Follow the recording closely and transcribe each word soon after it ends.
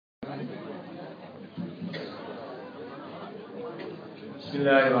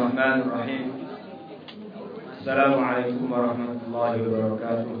Bismillahirrahmanirrahim. Assalamualaikum warahmatullahi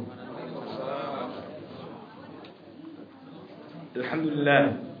wabarakatuh.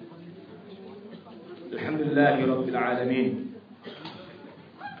 Alhamdulillahi rabbil alamin.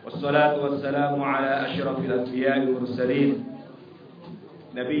 Wassalatu wassalamu ala asyrafil anbiya'i wal mursalin,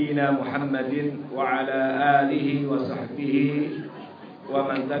 nabiyyina Muhammadin wa ala alihi wa sahbihi wa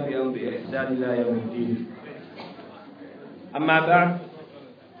man tabi'ahum bi ihsan ila yaumiddin. Amma ba'd.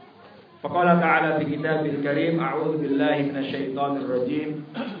 Faqala ta'ala fi kitabil karim, a'udzu billahi minasyaitonir rajim.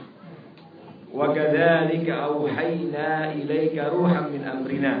 Wa kadzalika auhayna ilaika ruhan min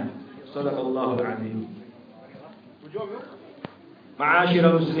amrina. Shadaqallahul azim.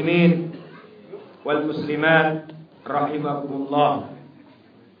 Ma'asyiral muslimin wal muslimat rahimakumullah.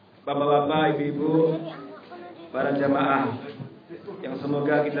 Bapak-bapak, ibu-ibu, para jamaah yang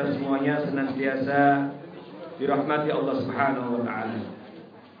semoga kita semuanya senantiasa dirahmati Allah Subhanahu wa taala.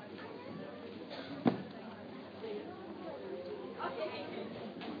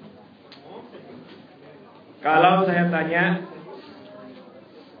 Kalau saya tanya,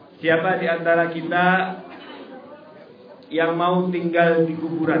 siapa di antara kita yang mau tinggal di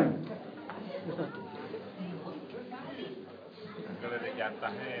kuburan?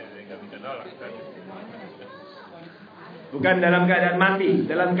 Bukan dalam keadaan mati,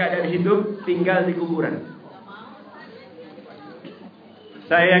 dalam keadaan hidup tinggal di kuburan.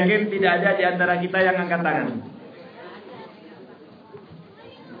 Saya yakin tidak ada di antara kita yang angkat tangan.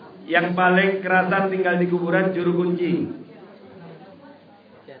 Yang paling kerasan tinggal di kuburan juru kunci.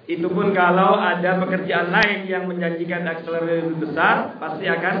 Itu pun kalau ada pekerjaan lain yang menjanjikan akselerasi lebih besar, pasti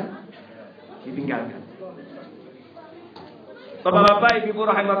akan ditinggalkan. Bapak-bapak, ibu-ibu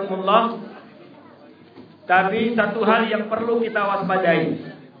rahimakumullah. Tapi satu hal yang perlu kita waspadai.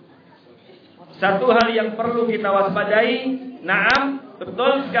 Satu hal yang perlu kita waspadai, naam,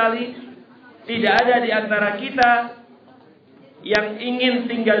 betul sekali, tidak ada di antara kita yang ingin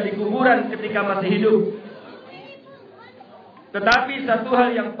tinggal di kuburan ketika masih hidup. Tetapi satu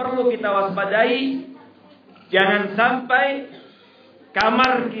hal yang perlu kita waspadai, jangan sampai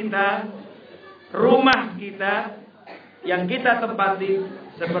kamar kita, rumah kita yang kita tempati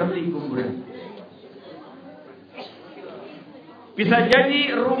seperti kuburan. Bisa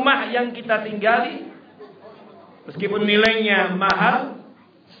jadi rumah yang kita tinggali, meskipun nilainya mahal,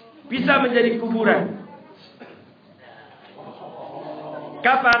 bisa menjadi kuburan.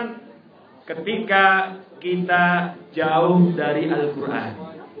 Kapan? Ketika kita jauh dari Al-Quran.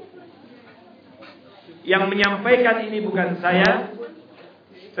 Yang menyampaikan ini bukan saya,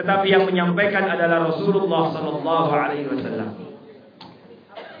 tetapi yang menyampaikan adalah Rasulullah SAW.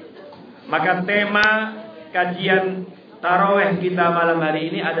 Maka tema kajian tarawih kita malam hari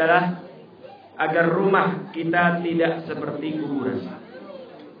ini adalah agar rumah kita tidak seperti kuburan.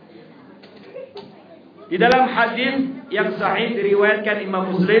 Di dalam hadis yang sahih diriwayatkan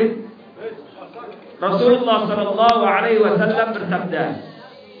Imam Muslim, Rasulullah SAW bersabda,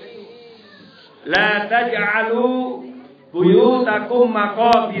 "La taj'alu buyutakum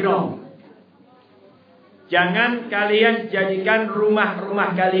maqabira." Jangan kalian jadikan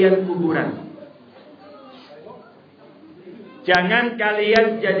rumah-rumah kalian kuburan. Jangan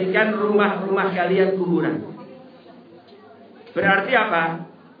kalian jadikan rumah-rumah kalian kuburan. Berarti apa?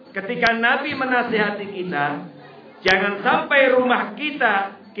 Ketika Nabi menasihati kita, jangan sampai rumah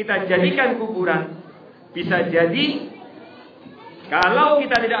kita jadikan kuburan. Bisa jadi kalau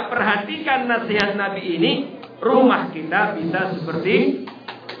kita tidak perhatikan nasihat Nabi ini, rumah kita bisa seperti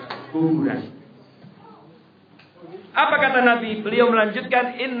kuburan. Apa kata Nabi? Beliau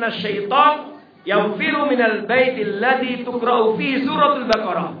melanjutkan, "Inna syaitan yanfiru minal baitil ladzi tuqra'u fi suratul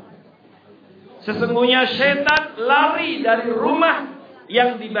Baqarah." Sesungguhnya syaitan lari dari rumah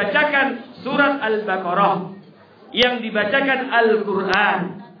yang dibacakan surat Al-Baqarah, yang dibacakan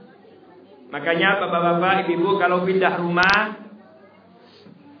Al-Quran. Makanya bapak-bapak, ibu-ibu kalau pindah rumah,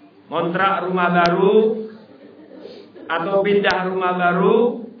 ngontrak rumah baru, atau pindah rumah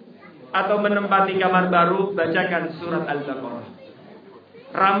baru, atau menempati kamar baru, bacakan surat Al-Baqarah.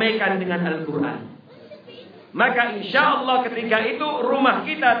 Ramaikan dengan Al-Quran. Maka insya Allah ketika itu rumah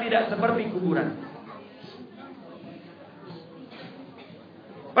kita tidak seperti kuburan.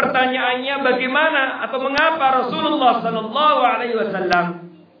 Pertanyaannya, bagaimana atau mengapa Rasulullah SAW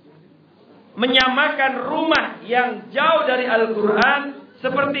menyamakan rumah yang jauh dari Al-Quran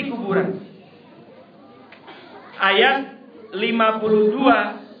seperti kuburan? Ayat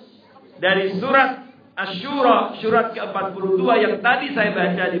 52 dari surat Asy-Syura, surat ke-42 yang tadi saya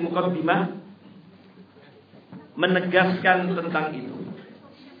baca di muqaddimah, menegaskan tentang itu.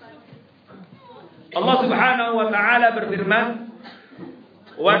 Allah Subhanahu wa taala berfirman,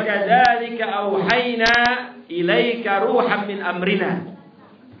 "Wa kadzalika auhayna ilaika ruhan min amrina."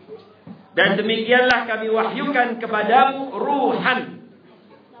 Dan demikianlah kami wahyukan kepadamu ruhan.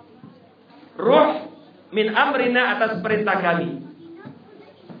 Ruh min amrina, atas perintah kami.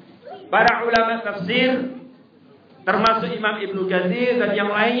 Para ulama tafsir termasuk Imam Ibnu Katsir dan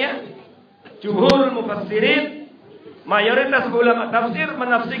yang lainnya, jumhur mufassirin, mayoritas ulama tafsir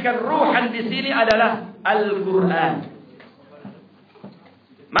menafsirkan ruhan di sini adalah Al-Qur'an.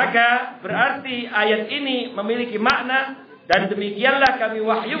 Maka berarti ayat ini memiliki makna, dan demikianlah kami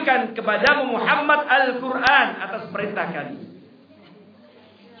wahyukan kepadamu Muhammad Al-Qur'an atas perintah kami.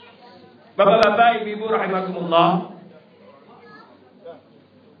 Bapak-bapak, ibu-ibu rahimakumullah,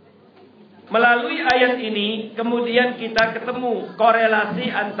 melalui ayat ini kemudian kita ketemu korelasi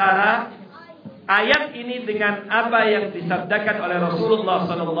antara ayat ini dengan apa yang disabdakan oleh Rasulullah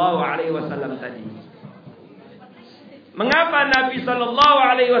SAW tadi. Mengapa Nabi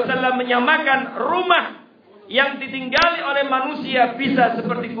SAW menyamakan rumah yang ditinggali oleh manusia bisa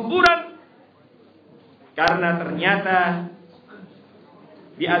seperti kuburan? Karena ternyata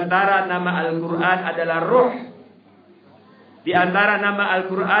di antara nama Al-Quran adalah ruh. Di antara nama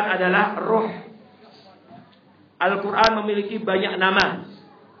Al-Quran adalah ruh. Al-Quran memiliki banyak nama.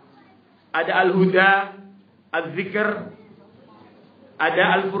 Ada Al-Huda, Al-Zikr, ada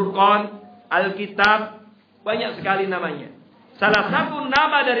Al-Furqan, Al-Kitab. Banyak sekali namanya. Salah satu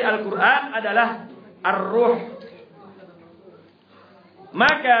nama dari Al-Quran adalah Ar-Ruh.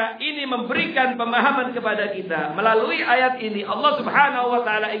 Maka ini memberikan pemahaman kepada kita. Melalui ayat ini Allah Subhanahu wa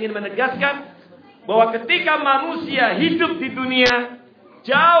ta'ala ingin menegaskan bahwa ketika manusia hidup di dunia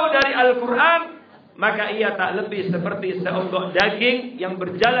jauh dari Al-Quran, maka ia tak lebih seperti seonggok daging yang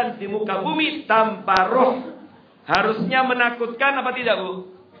berjalan di muka bumi tanpa roh. Harusnya menakutkan apa tidak, Bu?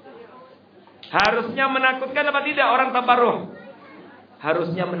 Harusnya menakutkan apa tidak orang tanpa roh?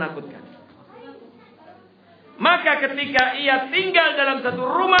 Harusnya menakutkan. Maka ketika ia tinggal dalam satu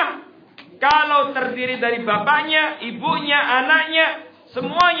rumah, kalau terdiri dari bapaknya, ibunya, anaknya,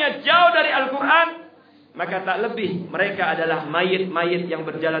 semuanya jauh dari Al-Quran, maka tak lebih mereka adalah mayit-mayit yang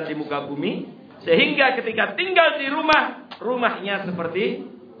berjalan di muka bumi. Sehingga ketika tinggal di rumah, rumahnya seperti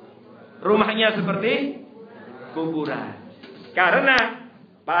kuburan. Karena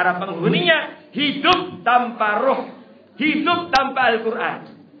para penghuninya hidup tanpa roh, hidup tanpa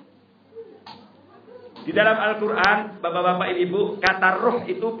Al-Quran. Di dalam Al-Quran, bapak-bapak, ibu, kata roh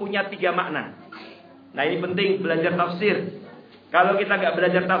itu punya 3 makna. Nah, ini penting belajar tafsir. Kalau kita nggak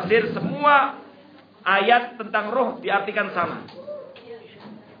belajar tafsir, semua ayat tentang roh diartikan sama.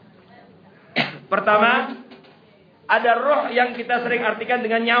 Pertama, ada roh yang kita sering artikan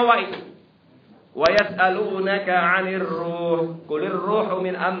dengan nyawa itu. Wa yas'alunaka 'anir ruh, qulir ruhu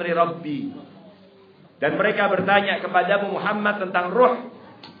min amri rabbi. Dan mereka bertanya kepadamu Muhammad tentang roh.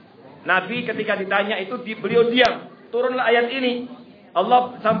 Nabi ketika ditanya itu beliau diam. Turunlah ayat ini.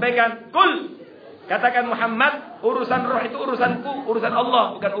 Allah sampaikan, "Qul," katakan Muhammad, urusan roh itu urusanku, urusan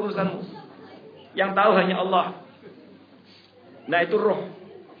Allah, bukan urusanmu. Yang tahu hanya Allah. Nah, itu roh.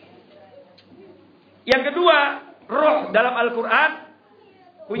 Yang kedua, roh dalam Al-Quran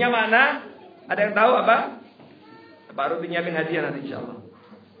punya makna. Ada yang tahu apa? Pak Rubi nyiapin hadiah nanti insyaallah.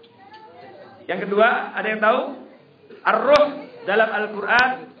 Yang kedua, ada yang tahu? Ar-Ruh dalam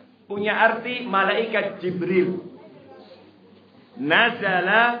Al-Quran punya arti malaikat Jibril.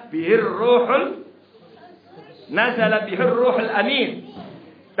 Nazala bihir ruhul amin.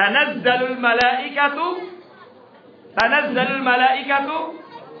 Tanazzalul malaikatu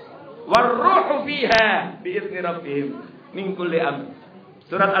warruhu fiha biizni rabbihim min kulli amr.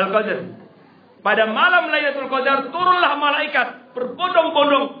 Surat Al-Qadr. Pada malam Lailatul Qadar turunlah malaikat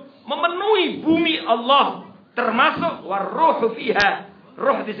berbondong-bondong memenuhi bumi Allah, termasuk warruhu fiha.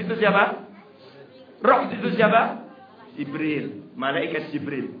 Roh di situ siapa? Jibril, malaikat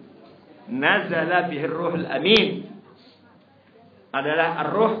Jibril. Nazala bihir ruhul amin. Adalah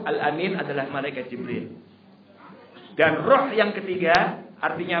ar-ruh al-amin adalah malaikat Jibril. Dan roh yang ketiga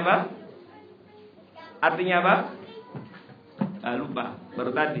artinya apa? Lupa, baru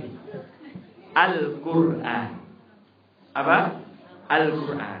tadi. Al-Quran. Apa?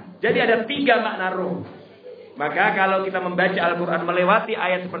 Al-Quran. Jadi ada 3 makna roh. Maka kalau kita membaca Al-Quran melewati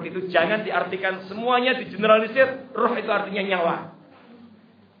ayat seperti itu, jangan diartikan semuanya digeneralisir. Roh itu artinya nyawa.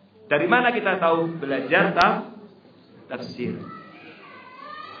 Dari mana kita tahu? Belajar tafsir.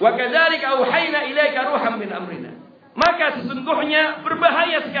 Wa kadzalika auhayna ilaika ruhan min amrina. Maka sesungguhnya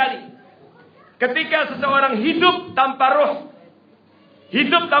berbahaya sekali ketika seseorang hidup tanpa roh,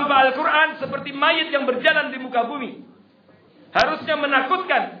 hidup tanpa Al-Quran seperti mayit yang berjalan di muka bumi. Harusnya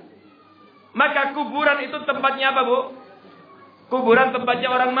menakutkan. Maka kuburan itu tempatnya apa, Bu? Kuburan tempatnya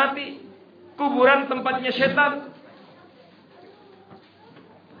orang mati. Kuburan tempatnya setan.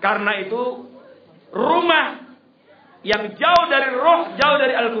 Karena itu rumah yang jauh dari roh, jauh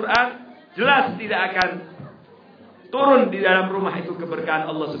dari Al-Quran, jelas tidak akan turun di dalam rumah itu keberkahan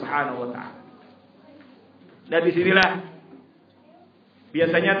Allah Subhanahu wa ta'ala. Nah, disinilah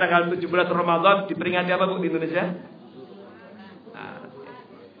biasanya tanggal 17 Ramadan diperingati apa, Bu, di Indonesia? Nah,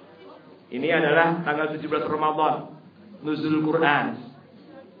 ini adalah tanggal 17 Ramadan, nuzul Quran.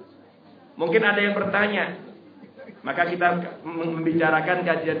 Mungkin ada yang bertanya, maka kita membicarakan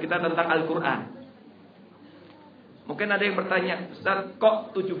kajian kita tentang Al-Quran. Mungkin ada yang bertanya, Ustaz,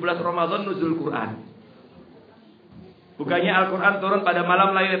 kok 17 Ramadan nuzul Quran? Bukannya Al-Quran turun pada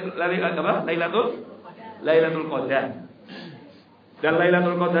malam Lailatul Qadar. Dan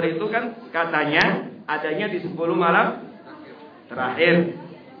Lailatul Qadar itu kan katanya adanya di 10 malam terakhir.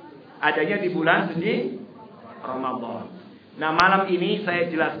 Adanya di bulan suci Ramadan. Nah, malam ini saya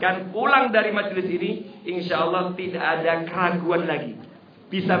jelaskan, pulang dari majelis ini insya Allah tidak ada keraguan lagi.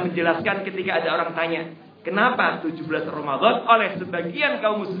 Bisa menjelaskan ketika ada orang tanya, kenapa 17 Ramadan oleh sebagian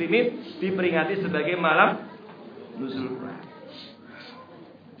kaum muslimin diperingati sebagai malam nuzul Quran.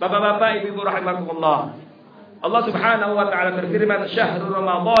 Bapak-bapak, ibu-ibu rahimakumullah. Allah Subhanahu wa ta'ala berfirman, "Syahrul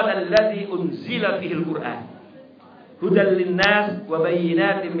Ramadan alladzi unzila fihi al-Qur'an. Hudan lin-nas wa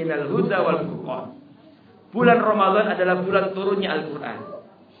bayyinatin minal huda wal furqan." Bulan Ramadan adalah bulan turunnya Al-Quran.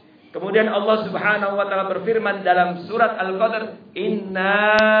 Kemudian Allah Subhanahu wa ta'ala berfirman dalam surat Al-Qadr, "Inna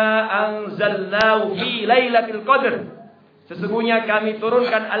anzalnahu fi lailatul qadr." Sesungguhnya kami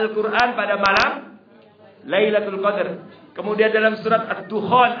turunkan Al-Quran pada malam Lailatul Qadr. Kemudian dalam surat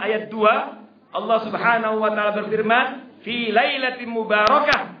Ad-Dukhan ayat 2, Allah Subhanahu wa ta'ala berfirman, "Fi lailatin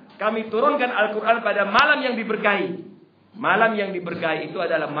mubarakah." Kami turunkan Al-Quran pada malam yang diberkahi. Malam yang diberkahi itu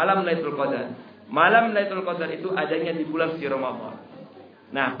adalah malam Lailatul Qadar. Malam Lailatul Qadar itu adanya di bulan suci Ramadan.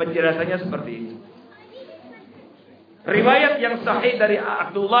 Nah, penjelasannya seperti ini. Riwayat yang sahih dari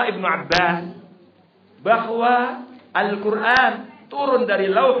Abdullah ibnu Abbas bahwa Al-Quran turun dari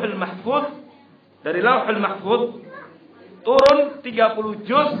Lauhul Mahfuz. Dari Lauhul Mahfuz turun 30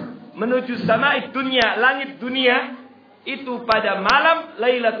 juz menuju sama'id dunia, langit dunia, itu pada malam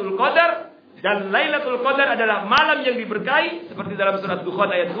Lailatul Qadar. Dan Lailatul Qadar adalah malam yang diberkahi seperti dalam surat Dukhan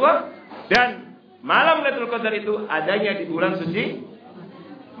ayat 2. Dan malam Lailatul Qadar itu adanya di bulan suci.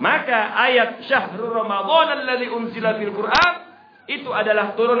 Maka ayat Syahrul Ramadan alladzi unzila fil Qur'an itu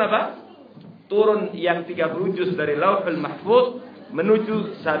adalah turun apa? Turun yang 30 juz dari Lauhul Mahfuz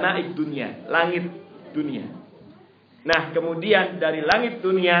menuju sama'id dunia, langit dunia. Nah, kemudian dari langit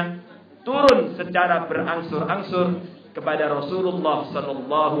dunia turun secara berangsur-angsur kepada Rasulullah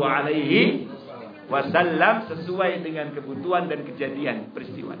sallallahu alaihi wasallam sesuai dengan kebutuhan dan kejadian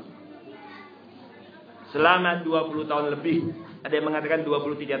peristiwa. Selama 20 tahun lebih. Ada yang mengatakan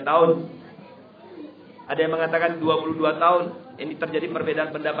 23 tahun. Ada yang mengatakan 22 tahun. Ini terjadi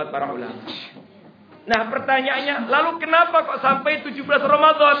perbedaan pendapat para ulama. Nah, pertanyaannya, lalu kenapa kok sampai 17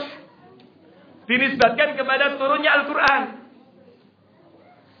 Ramadan dinisbatkan kepada turunnya Al-Quran?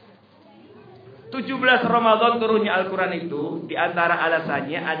 17 Ramadan turunnya Al-Quran itu diantara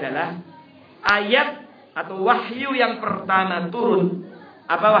alasannya adalah ayat atau wahyu yang pertama turun.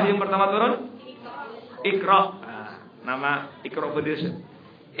 Apa wahyu yang pertama turun? IQRO. Nama IQRO Foundation.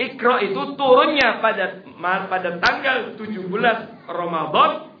 IQRO itu turunnya pada tanggal 17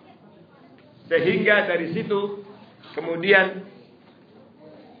 Ramadan. Sehingga dari situ kemudian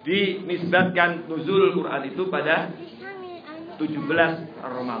dinisbatkan nuzul Quran itu pada 17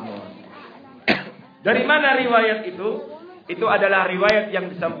 Ramadan. Dari mana riwayat itu? Itu adalah riwayat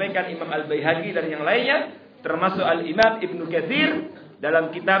yang disampaikan Imam Al-Baihaqi dan yang lainnya, termasuk Al-Imam Ibnu Katsir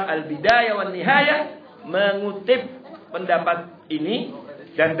dalam kitab Al-Bidayah wan Nihayah mengutip pendapat ini,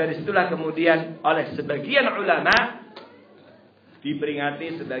 dan dari situlah kemudian oleh sebagian ulama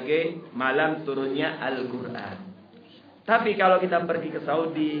diperingati sebagai malam turunnya Al-Quran. Tapi kalau kita pergi ke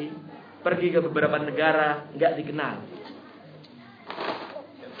Saudi, pergi ke beberapa negara, nggak dikenal.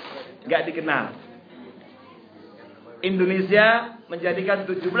 Nggak dikenal. Indonesia menjadikan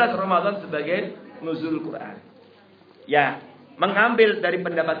 17 Ramadan sebagai nuzul Quran. Ya, mengambil dari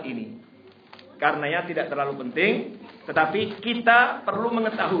pendapat ini. Karenanya tidak terlalu penting, tetapi kita perlu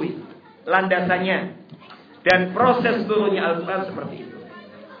mengetahui landasannya dan proses turunnya Al-Quran seperti itu.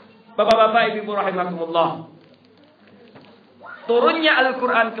 Bapak-bapak, ibu-ibu rahimakumullah. Turunnya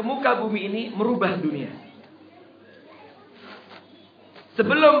Al-Quran ke muka bumi ini merubah dunia.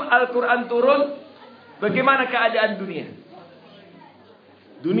 Sebelum Al-Quran turun, bagaimana keadaan dunia?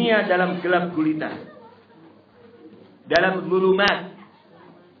 Dunia dalam gelap gulita, dalam zulumat.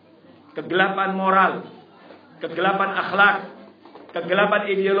 kegelapan moral, kegelapan akhlak, kegelapan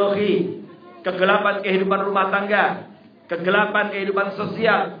ideologi, kegelapan kehidupan rumah tangga, kegelapan kehidupan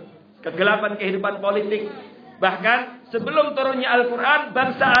sosial, kegelapan kehidupan politik. Bahkan sebelum turunnya Al-Quran,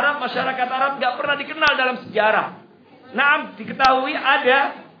 bangsa Arab, masyarakat Arab gak pernah dikenal dalam sejarah. Naam, diketahui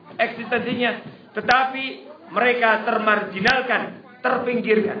ada eksistensinya, tetapi mereka termarginalkan,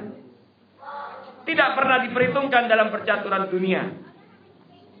 terpinggirkan. Tidak pernah diperhitungkan dalam percaturan dunia.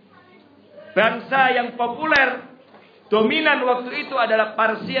 Bangsa yang populer, dominan waktu itu adalah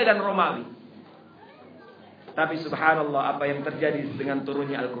Parsia dan Romawi. Tapi subhanallah, apa yang terjadi dengan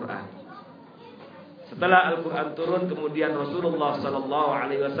turunnya Al-Quran? Setelah Al-Quran turun, kemudian Rasulullah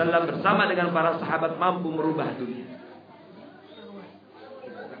SAW bersama dengan para sahabat mampu merubah dunia.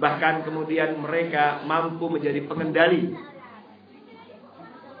 Bahkan kemudian mereka mampu menjadi pengendali.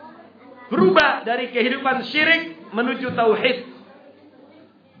 Berubah dari kehidupan syirik menuju tauhid.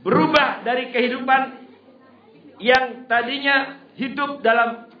 Berubah dari kehidupan yang tadinya hidup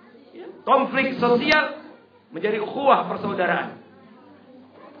dalam konflik sosial menjadi ukhuwah persaudaraan.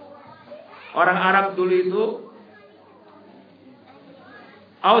 Orang Arab dulu itu,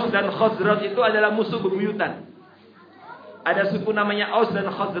 Aus dan Khazraj itu adalah musuh bebuyutan. Ada suku namanya Aus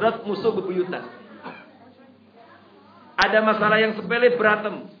dan Khazraj, musuh bebuyutan. Ada masalah yang sepele,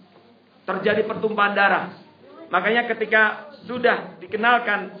 berantem, terjadi pertumpahan darah. Makanya ketika sudah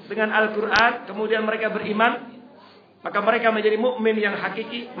dikenalkan dengan Al-Quran, kemudian mereka beriman, maka mereka menjadi mukmin yang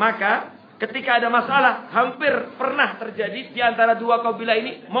hakiki. Maka ketika ada masalah, hampir pernah terjadi di antara dua kabilah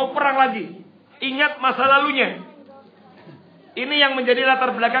ini mau perang lagi. Ingat masa lalunya. Ini yang menjadi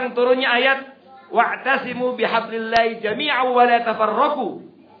latar belakang turunnya ayat wa'tasimu bihablillahi jami'an wa la tafarraqu.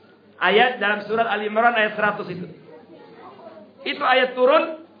 Ayat dalam surat Al-Imran ayat 100 itu. Itu ayat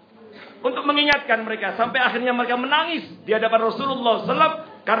turun untuk mengingatkan mereka, sampai akhirnya mereka menangis di hadapan Rasulullah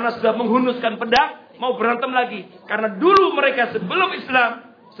SAW karena sudah menghunuskan pedang, mau berantem lagi. Karena dulu mereka sebelum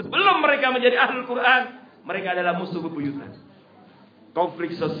Islam, sebelum mereka menjadi ahlul Quran, mereka adalah musuh bebuyutan.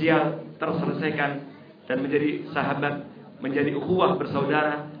 Konflik sosial terselesaikan dan menjadi sahabat, menjadi ukhuwah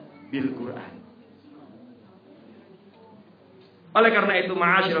bersaudara bil Quran. Oleh karena itu,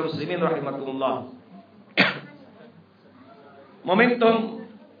 ma'asyiral muslimin rahimakumullah, momentum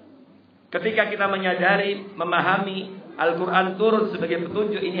ketika kita menyadari, memahami Al-Quran turun sebagai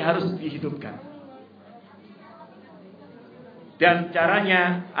petunjuk ini harus dihidupkan. Dan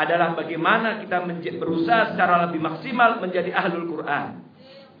caranya adalah bagaimana kita berusaha secara lebih maksimal menjadi ahlul Quran.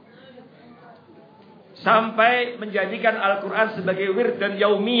 Sampai menjadikan Al-Quran sebagai wird dan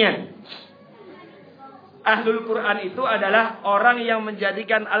yaumiyan. Ahlul Quran itu adalah orang yang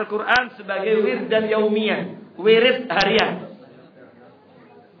menjadikan Al-Quran sebagai wird dan yaumiyan. Wirid harian.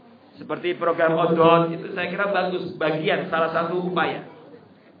 Seperti program Odon, itu saya kira bagus, bagian salah satu upaya.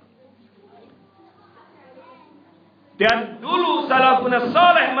 Dan dulu salafun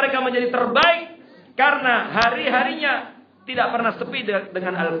saleh mereka menjadi terbaik karena hari-harinya tidak pernah sepi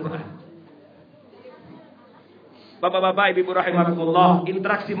dengan Al-Quran. Bapak-bapak, ibu-ibu rahimakumullah,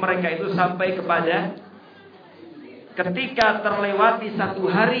 interaksi mereka itu sampai kepada ketika terlewati satu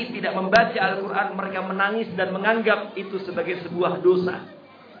hari tidak membaca Al-Quran, mereka menangis dan menganggap itu sebagai sebuah dosa.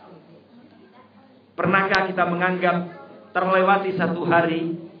 Pernahkah kita menganggap terlewati satu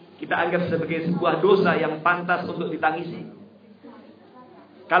hari kita anggap sebagai sebuah dosa yang pantas untuk ditangisi?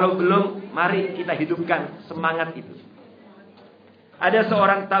 Kalau belum, mari kita hidupkan semangat itu. Ada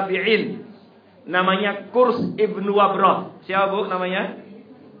seorang tabi'in namanya Kurs Ibnu Wabrah. Siapa bu namanya?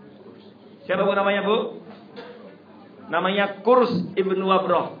 Siapa bu namanya bu? Namanya Kurs Ibnu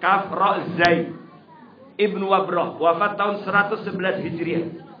Wabrah. Kaf Ra Zai. Ibnu Wabrah, wafat tahun 111 Hijriah.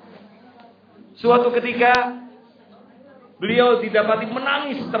 Suatu ketika beliau didapati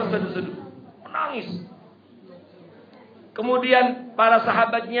menangis terseduh-seduh. Menangis. Kemudian para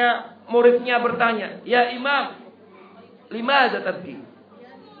sahabatnya, muridnya bertanya, "Ya Imam, limadza tabki?"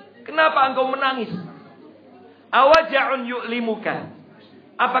 Kenapa engkau menangis? Awaja'un yu'limuka?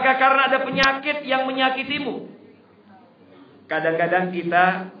 Apakah karena ada penyakit yang menyakitimu? Kadang-kadang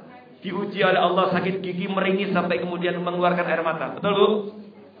kita diuji oleh Allah, sakit gigi, meringis sampai kemudian mengeluarkan air mata. Betul bu?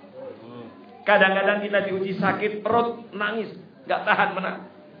 Kadang-kadang kita diuji sakit perut, nangis, gak tahan menang.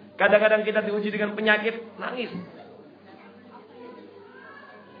 Kadang-kadang kita diuji dengan penyakit, nangis.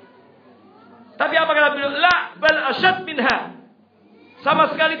 Tapi apa kata beliau? La bal asyad minha. Sama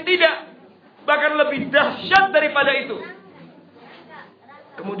sekali tidak. Bahkan lebih dahsyat daripada itu.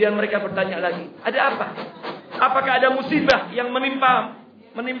 Kemudian mereka bertanya lagi, ada apa? Apakah ada musibah yang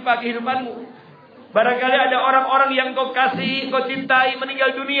menimpa kehidupanmu? Barangkali ada orang-orang yang kau kasih, kau cintai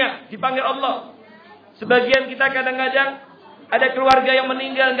meninggal dunia, dipanggil Allah. Sebagian kita kadang-kadang Ada keluarga yang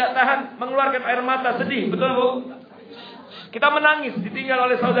meninggal nggak tahan mengeluarkan air mata, sedih, betul Bu? Kita menangis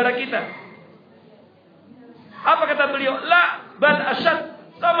ditinggal oleh saudara kita. Apa kata beliau? La bal asyad,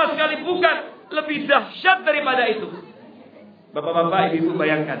 sama sekali bukan, lebih dahsyat daripada itu. Bapak-bapak, ibu-ibu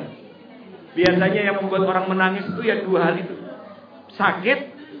bayangkan. Biasanya yang membuat orang menangis itu ya dua hal itu. Sakit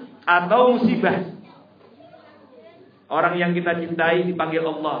atau musibah. Orang yang kita cintai dipanggil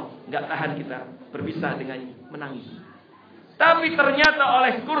Allah, nggak tahan kita berpisah dengannya, menangis. Tapi ternyata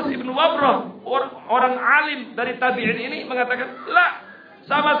oleh Kurs Ibnu Wabrah, orang alim dari tabi'in ini mengatakan, la,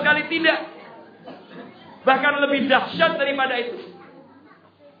 sama sekali tidak. Bahkan lebih dahsyat daripada itu.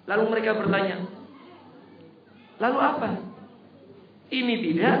 Lalu mereka bertanya, lalu apa? Ini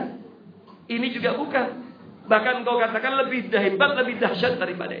tidak, ini juga bukan. Bahkan kau katakan lebih hebat, lebih dahsyat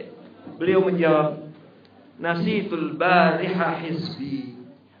daripada itu. Beliau menjawab, nasitul bariha hizbi,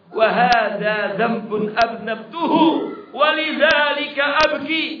 wa hadha dzambun abnabtuhu, walidzalika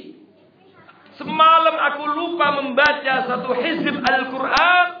abki. Semalam aku lupa membaca satu hizb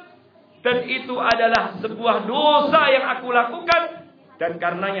Al-Quran, dan itu adalah sebuah dosa yang aku lakukan, dan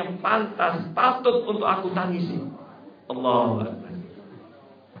karenanya pantas, patut untuk aku tangisi. Allahu Akbar.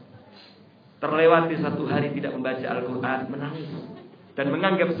 Terlewati satu hari tidak membaca Al-Quran, menangis dan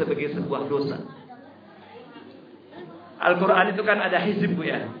menganggap sebagai sebuah dosa. Al-Quran itu kan ada hizib Bu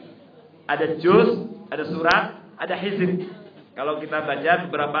ya. Ada juz, ada surat, ada hizib. Kalau kita baca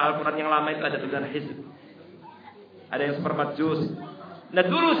beberapa Al-Quran yang lama itu ada tulisan hizib. Ada yang seperempat juz. Nah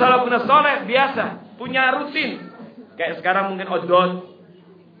dulu salafun saleh biasa punya rutin. Kayak sekarang mungkin odot.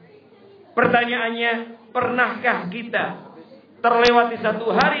 Pertanyaannya, pernahkah kita terlewati satu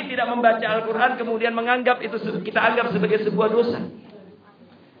hari tidak membaca Al-Quran kemudian menganggap itu kita anggap sebagai sebuah dosa?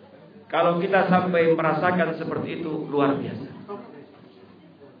 Kalau kita sampai merasakan seperti itu, luar biasa.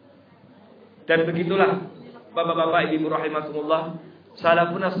 Dan begitulah bapak-bapak ibu rahimakumullah,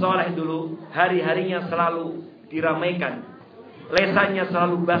 salafun saleh dulu hari-harinya selalu diramaikan, lesannya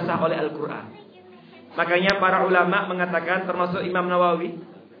selalu basah oleh Al-Quran. Makanya para ulama mengatakan, termasuk Imam Nawawi,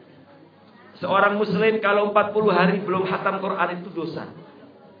 seorang muslim kalau 40 hari belum khatam Quran itu dosa.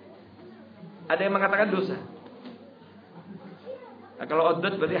 Ada yang mengatakan dosa. Nah, kalau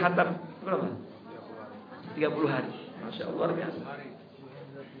odot berarti khatam berapa? 30 hari. Masya Allah, luar biasa.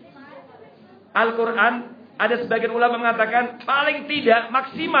 Al-Quran, ada sebagian ulama mengatakan paling tidak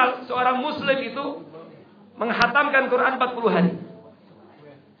maksimal seorang muslim itu menghatamkan Quran 40 hari.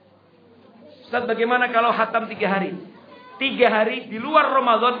 Ustaz, bagaimana kalau khatam 3 hari? 3 hari di luar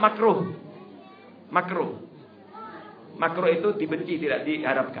Ramadan makruh. Makruh itu dibenci, tidak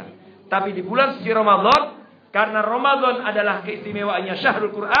diharapkan. Tapi di bulan suci Ramadan, karena Ramadan adalah keistimewaannya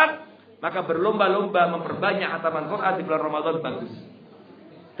syahrul Quran, maka berlomba-lomba memperbanyak khataman Quran di bulan Ramadan bagus.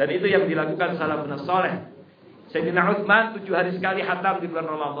 Dan itu yang dilakukan salafun saleh. Sayyidina Utsman 7 hari sekali khatam di bulan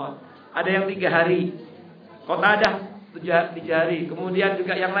Ramadan. Ada yang 3 hari. Qatadah 3 hari. Kemudian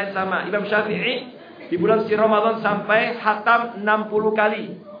juga yang lain sama. Imam Syafi'i di bulan suci Ramadan sampai khatam 60 kali.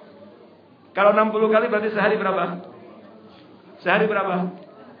 Kalau 60 kali berarti sehari berapa? Sehari berapa?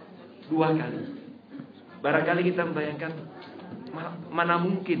 2 kali. Barangkali kita membayangkan, mana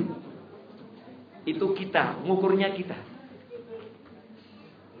mungkin itu kita, mengukurnya kita.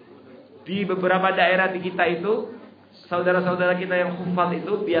 Di beberapa daerah di kita itu, saudara-saudara kita yang hufaz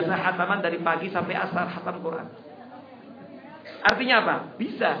itu biasa khataman dari pagi sampai asar khatam Quran. Artinya apa?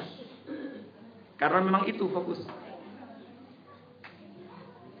 Bisa. Karena memang itu fokus.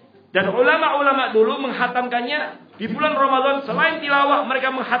 Dan ulama-ulama dulu menghatamkannya di bulan Ramadan. Selain tilawah, mereka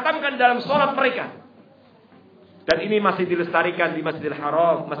menghatamkan dalam sholat mereka. Dan ini masih dilestarikan di Masjidil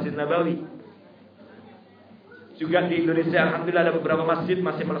Haram, Masjid Nabawi. Juga di Indonesia, alhamdulillah ada beberapa masjid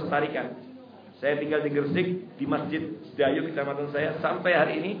masih melestarikan. Saya tinggal di Gresik, di Masjid Dayu, kecamatan saya, sampai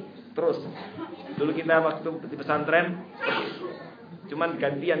hari ini terus. Dulu kita waktu di pesantren, cuman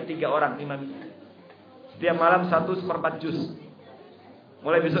gantian 3 orang imam. Setiap malam 1/4 juz.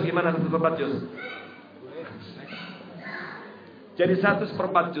 Mulai besok gimana 1/4 juz? Jadi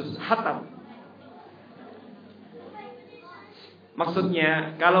 1/4 juz, khatam.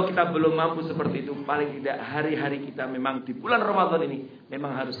 Maksudnya, kalau kita belum mampu seperti itu, paling tidak hari-hari kita memang di bulan Ramadan ini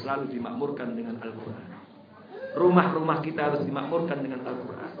memang harus selalu dimakmurkan dengan Al-Quran. Rumah-rumah kita harus dimakmurkan dengan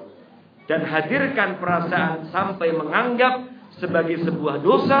Al-Quran. Dan hadirkan perasaan sampai menganggap sebagai sebuah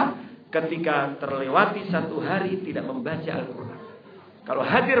dosa ketika terlewati 1 hari tidak membaca Al-Quran. Kalau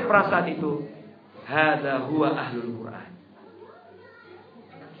hadir perasaan itu, hadza huwa ahlul Quran.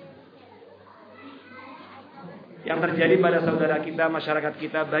 Yang terjadi pada saudara kita, masyarakat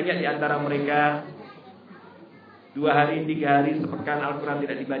kita, banyak di antara mereka 2 hari, 3 hari, sepekan Al-Quran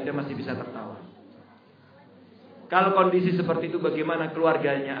tidak dibaca masih bisa tertawa. Kalau kondisi seperti itu, bagaimana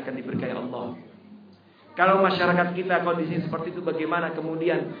keluarganya akan diberkahi Allah? Kalau masyarakat kita kondisi seperti itu, bagaimana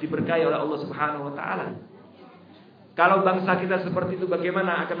kemudian diberkahi oleh Allah Subhanahu wa taala? Kalau bangsa kita seperti itu,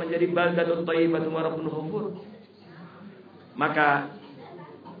 bagaimana akan menjadi baldatun thayyibatun wa rabbun ghafur? Maka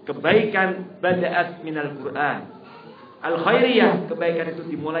kebaikan bada'at minal Qur'an. Al-khairiyah, kebaikan itu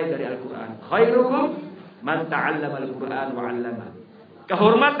dimulai dari Al-Qur'an. Khairukum man ta'allama al-Qur'an wa 'allama.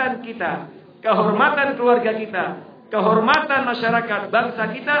 Kehormatan kita, kehormatan keluarga kita, kehormatan masyarakat bangsa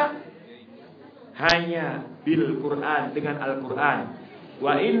kita hanya bil Qur'an, dengan Al-Qur'an.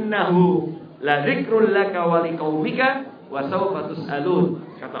 Wa innahu la dzikrul laka wa liqaumika wa sawfa tus'alun,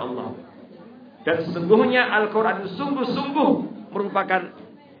 kata Allah. Dan sesungguhnya Al-Qur'an itu sungguh-sungguh merupakan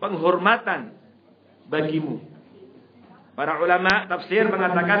penghormatan bagimu. Para ulama tafsir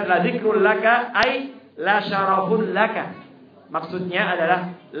mengatakan la dzikrul laka ay la syarafun laka. Maksudnya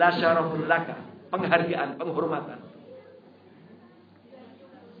adalah la syarafun laka, penghargaan, penghormatan.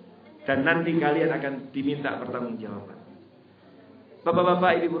 Dan nanti kalian akan diminta pertanggungjawaban.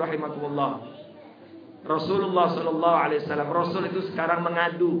 Bapak-bapak, ibu rahimakumullah. Rasulullah sallallahu alaihi wasallam, Rasul itu sekarang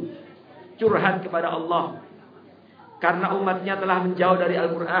mengadu, curhat kepada Allah karena umatnya telah menjauh dari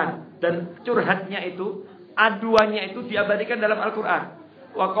Al-Qur'an, dan curhatnya itu, aduannya itu diabadikan dalam Al-Qur'an.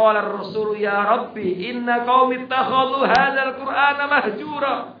 Wa qala ar-rasul ya rabbi inna qaumi ittakhadhu hadzal qur'ana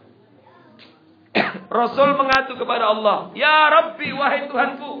mahjura. Rasul mengadu kepada Allah, ya Rabbi, wahai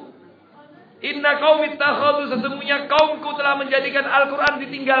Tuhanku, inna qaumi ittakhadhu, sesungguhnya kaumku telah menjadikan Al-Qur'an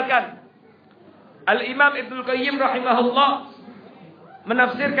ditinggalkan. Al-Imam Ibnu Qayyim rahimahullah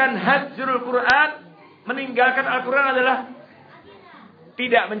menafsirkan hajrul Qur'an, meninggalkan Al-Qur'an, adalah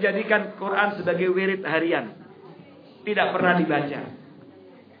tidak menjadikan Quran sebagai wirid harian, tidak pernah dibaca,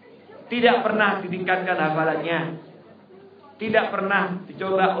 tidak pernah ditingkatkan hafalannya, tidak pernah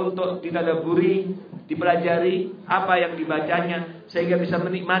dicoba untuk ditadaburi, dipelajari apa yang dibacanya sehingga bisa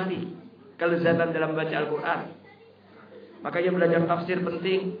menikmati kelezatan dalam membaca Al-Quran. Makanya belajar tafsir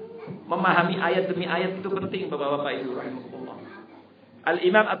penting, memahami ayat demi ayat itu penting, bapak-bapak ibu rahimakumullah.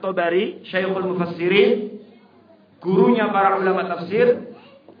 Al-Imam At-Tabari, Syekhul Mufassirin, gurunya para ulama tafsir,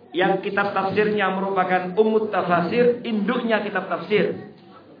 yang kitab tafsirnya merupakan Ummut Tafasir, induknya kitab tafsir.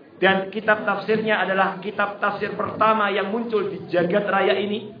 Dan kitab tafsirnya adalah kitab tafsir pertama yang muncul di jagat raya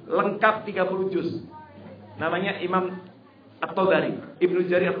ini, lengkap 30 juz. Namanya Imam At-Tabari, Ibnu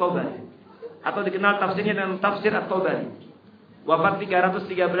Jarir At-Tabari, atau dikenal tafsirnya dengan Tafsir At-Tabari. Wafat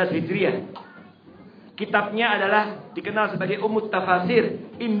 313 Hijriah. Kitabnya adalah dikenal sebagai Ummut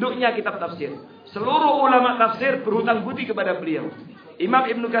Tafasir, induknya kitab tafsir. Seluruh ulama tafsir berhutang budi kepada beliau. Imam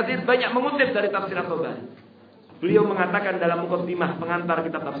Ibnu Katsir banyak mengutip dari Tafsir At-Tabari. Beliau mengatakan dalam muqaddimah pengantar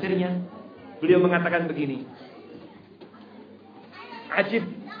kitab tafsirnya, beliau mengatakan begini: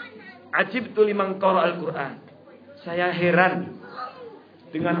 Ajib tu liman qara al-Qur'an. Saya heran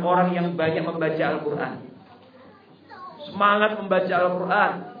dengan orang yang banyak membaca Al-Qur'an. Semangat membaca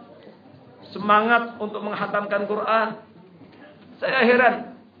Al-Qur'an, semangat untuk menghatamkan Qur'an. Saya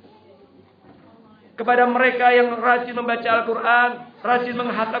heran kepada mereka yang rajin membaca Al-Qur'an, rajin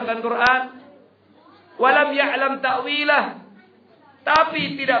menghatamkan Qur'an, walam ya'lam ta'wilah,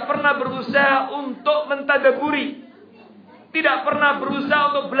 tapi tidak pernah berusaha untuk mentadaburi, tidak pernah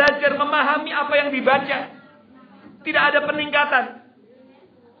berusaha untuk belajar memahami apa yang dibaca, tidak ada peningkatan.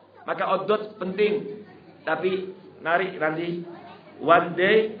 Maka odot penting, tapi nanti one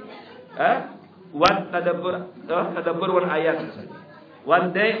day one tadabbur one ayat, one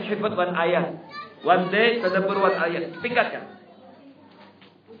day hifdz one ayat, one day tadabbur one ayat, tingkatkan.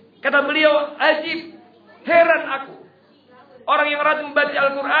 Kata beliau, ajib, heran aku, orang yang rajin membaca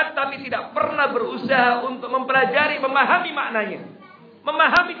Al-Quran tapi tidak pernah berusaha untuk mempelajari, memahami maknanya,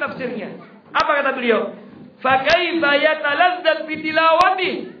 memahami tafsirnya. Apa kata beliau? Fakaifa yatalazzat bi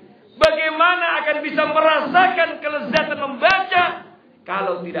tilawati, bagaimana akan bisa merasakan kelezatan membaca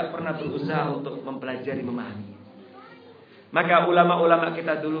kalau tidak pernah berusaha untuk mempelajari, memahami. Maka ulama-ulama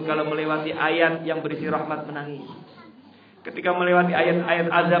kita dulu kalau melewati ayat yang berisi rahmat menangis, ketika melewati ayat-ayat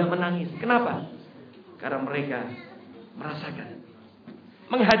azab menangis. Kenapa? Karena mereka merasakan,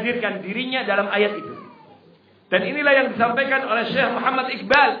 menghadirkan dirinya dalam ayat itu. Dan inilah yang disampaikan oleh Syekh Muhammad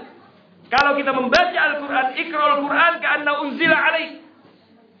Iqbal. Kalau kita membaca Al-Quran, iqra'ul Quran ka'anna unzila alaik.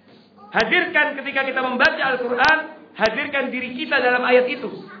 Hadirkan ketika kita membaca Al-Quran, hadirkan diri kita dalam ayat itu.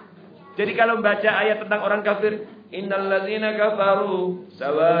 Jadi kalau membaca ayat tentang orang kafir, innal ladzina kafaru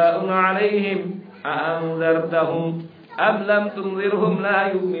sawa'un 'alaihim a'anzartahum am lam tunzirhum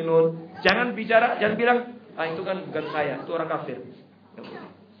la yu'minun. Jangan bicara, jangan bilang, itu kan bukan saya, itu orang kafir.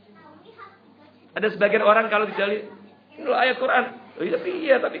 Ada sebagian orang kalau dijali, ini loh ayat Quran, Oh,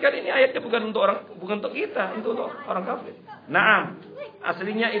 tapi kan ini ayatnya bukan untuk kita, untuk orang kafir. Naam,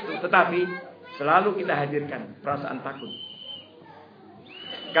 aslinya itu, tetapi selalu kita hadirkan perasaan takut.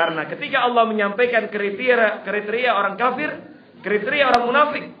 Karena ketika Allah menyampaikan kriteria orang kafir, kriteria orang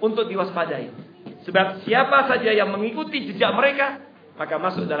munafik untuk diwaspadai. Sebab siapa saja yang mengikuti jejak mereka, maka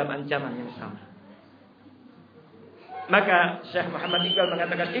masuk dalam ancaman yang sama. Maka Syekh Muhammad Iqbal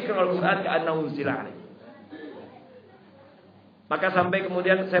mengatakan Iqra'ul Quran ka'annahu unzila alaik. Maka sampai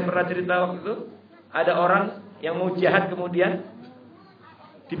kemudian saya pernah cerita waktu itu, ada orang yang mau jihad kemudian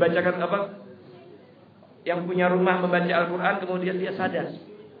dibacakan yang punya rumah membaca Al-Quran, kemudian dia sadar.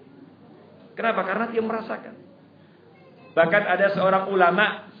 Kenapa? Karena dia merasakan. Bahkan ada seorang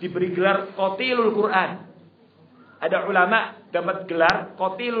ulama diberi gelar Qatilul Quran. Ada ulama dapat gelar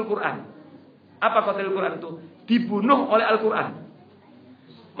Qatilul Quran. Apa Qatilul Quran itu? Dibunuh oleh Al-Quran.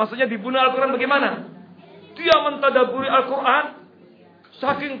 Maksudnya dibunuh Al-Quran bagaimana? Dia mentadaburi Al-Quran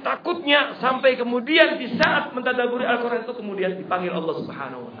saking takutnya, sampai kemudian di saat mentadaburi Al-Quran itu kemudian dipanggil Allah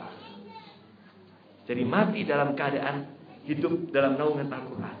Subhanahu wa taala. Jadi mati dalam keadaan hidup dalam naungan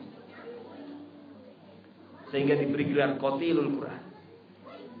Al-Quran. Sehingga diberi gelar Qatilul Quran.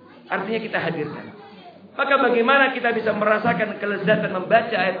 Artinya kita hadirkan. Maka bagaimana kita bisa merasakan kelezatan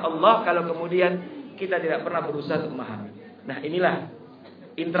membaca ayat Allah kalau kemudian kita tidak pernah berusaha untuk memahami. Nah, inilah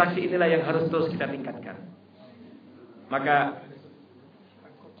interaksi yang harus terus kita tingkatkan. Maka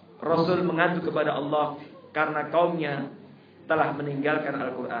Rasul mengadu kepada Allah karena kaumnya telah meninggalkan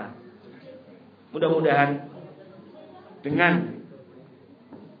Al-Quran. Mudah-mudahan dengan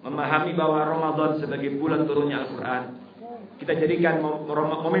memahami bahwa Ramadan sebagai bulan turunnya Al-Quran, kita jadikan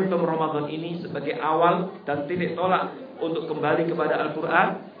momentum Ramadan ini sebagai awal dan titik tolak untuk kembali kepada Al-Quran,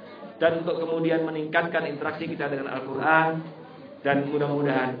 dan untuk kemudian meningkatkan interaksi kita dengan Al-Quran. Dan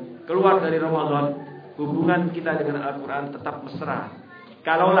mudah-mudahan keluar dari Ramadan, hubungan kita dengan Al-Quran tetap mesra.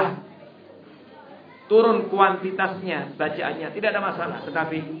 Kalaulah turun kuantitasnya, bacaannya, tidak ada masalah.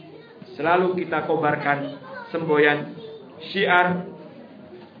 Tetapi selalu kita kobarkan semboyan syiar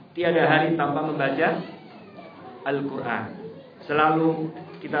tiada hari tanpa membaca Al-Quran. Selalu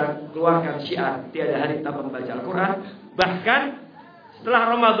kita keluarkan syiar tiada hari tanpa membaca Al-Quran. Bahkan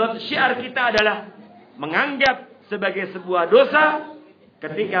setelah Ramadan, syiar kita adalah menganggap sebagai sebuah dosa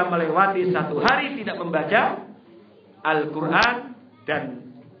ketika melewati satu hari tidak membaca Al-Quran, dan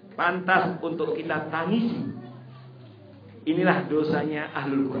pantas untuk kita tangisi. Inilah dosanya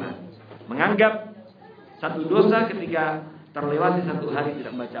Ahlul Quran. Menganggap satu dosa ketika terlewati satu hari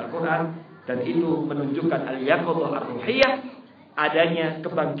tidak membaca Al-Quran, dan itu menunjukkan al-yaqظah ar-ruhiyah, adanya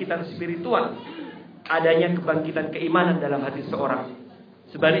kebangkitan spiritual, adanya kebangkitan keimanan dalam hati seorang.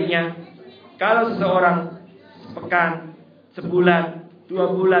 Sebaliknya, kalau seseorang sepekan, sebulan, 2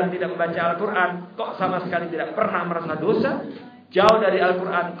 bulan tidak membaca Al-Quran, kok sama sekali tidak pernah merasa dosa, jauh dari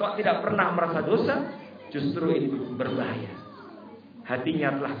Al-Quran kok tidak pernah merasa dosa, justru ini berbahaya.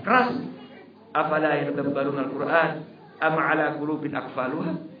 Hatinya telah keras. Afala yatadabbarun Al-Quran am ala qulubin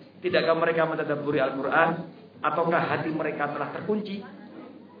aqfaluha. Tidakkah mereka mentadabburi Al-Quran, ataukah hati mereka telah terkunci?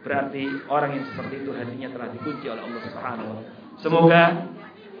 Berarti orang yang seperti itu hatinya telah dikunci oleh Allah Subhanahu wa taala. Semoga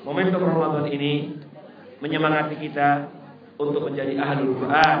momentum Ramadan ini menyemangati kita untuk menjadi ahlul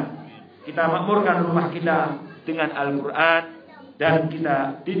Quran. Kita makmurkan rumah kita dengan Al-Quran, dan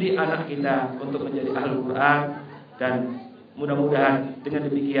kita didik anak kita untuk menjadi ahlul Quran. Dan mudah-mudahan dengan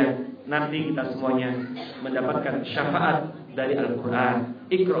demikian nanti kita semuanya mendapatkan syafaat dari Al-Quran.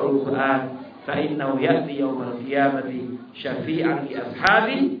 Iqra'ul Quran fa innahu ya'ti yaumal qiyamati syafi'an li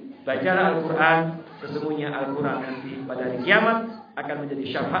ashabi. Bacalah Al-Quran, sesungguhnya Al-Quran nanti pada hari kiamat akan menjadi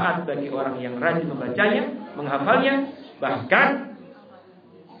syafaat bagi orang yang rajin membacanya, menghafalnya. Bahkan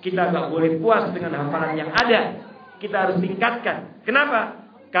kita gak boleh puas dengan hafalan yang ada, kita harus tingkatkan. Kenapa?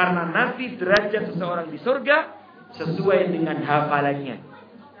 Karena nanti derajat seseorang di surga sesuai dengan hafalannya.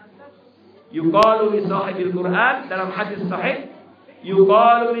 Yuqalu li sahibil Quran, dalam hadis sahih,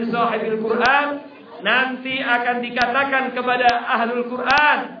 yuqalu li sahibil Quran, nanti akan dikatakan kepada ahlul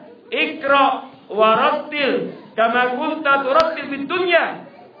Quran, Iqra wa rattil kama kunta turattil fid dunya.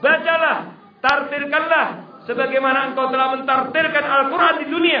 Bacalah, tartilkanlah sebagaimana engkau telah mentartilkan Al-Quran di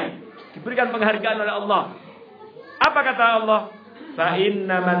dunia. Diberikan penghargaan oleh Allah. Apa kata Allah? Fa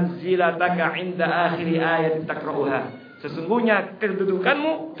inna manzilataka 'inda akhiri ayatin taqra'uha. Sesungguhnya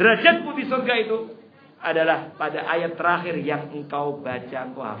kedudukanmu, derajatmu di surga itu adalah pada ayat terakhir yang engkau baca,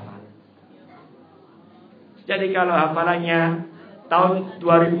 engkau hafal. Jadi kalau hafalannya tahun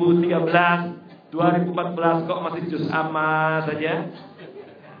 2013, 2014 kok masih juz amma saja,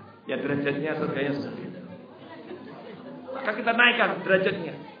 ya derajatnya surganya seperti itu. Maka kita naikkan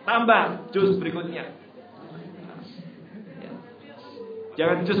derajatnya, tambah juz berikutnya.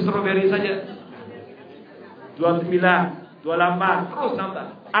 Jangan jus strawberry saja. 29, 28, terus nambah.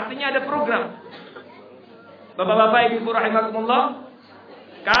 Artinya ada program. Bapak-bapak, ibu rahimakumullah,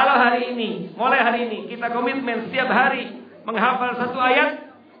 kalau hari ini, mulai hari ini kita komitmen setiap hari menghafal satu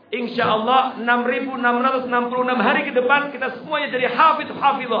ayat, insya Allah 6.666 hari ke depan kita semuanya jadi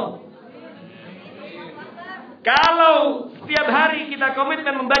hafidz-hafidhah. Kalau setiap hari kita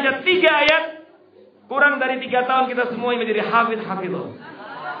komitmen membaca 3 ayat, kurang dari 3 tahun kita semuanya menjadi hafidz-hafidhah.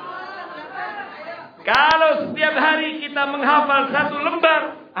 Kalau setiap hari kita menghafal satu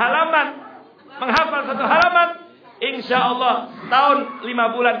lembar halaman, menghafal satu halaman, insya Allah tahun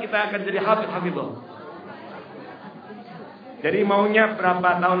 5 bulan kita akan jadi hafidz-hafidhah. Jadi maunya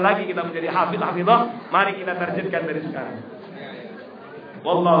berapa tahun lagi kita menjadi hafidz-hafidhah? Mari kita targetkan dari sekarang.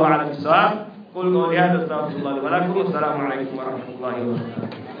 Wallahu a'lam bishawab. Qul qawli hadza astaghfirullah wa lakum. Assalamualaikum warahmatullahi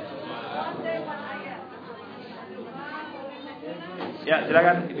wabarakatuh. Ya,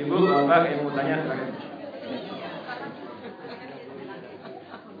 silakan ibu, bapak yang mau tanya, silakan.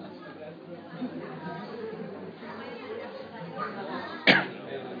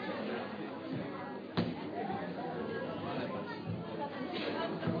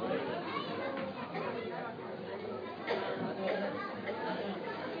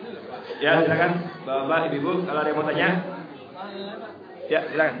 Ya, silakan bapak, ibu, kalau ada yang mau tanya. Ya,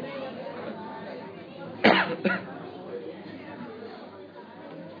 silakan.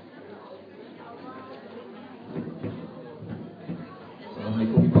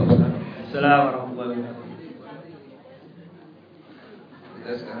 Assalamualaikum warahmatullahi wabarakatuh. Assalamualaikum warahmatullahi wabarakatuh.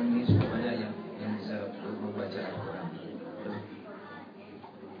 Kita sekarang ini sudah banyak yang bisa membaca Al-Quran.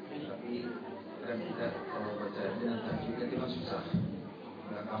 Tapi kan kita kalau baca dengan tajwid itu memang susah,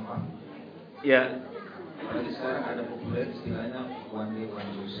 nggak gampang. Ya. Apalagi sekarang ada populer istilahnya one day one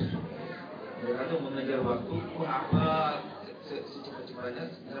juice. Mereka tuh mengejar waktu, apa secepat-cepatnya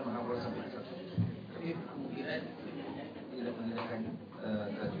bisa menghafal sampai satu. Tapi kemungkinan tidak menggunakan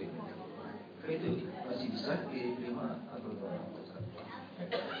tajwid. Itu masih bisa diterima atau tidak?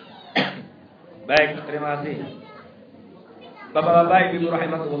 Baik, terima kasih. Bapak-bapak, ibu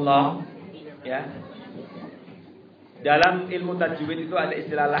rahimakumullah, ya. Dalam ilmu tajwid itu ada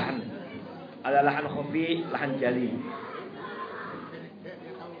istilah lahan. Ada lahan khafi, lahan jali.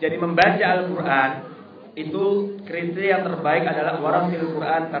 Jadi membaca Al-Quran itu kriteria yang terbaik adalah waratil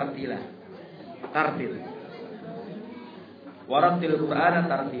Quran tartila. Tartil. Waratil Quran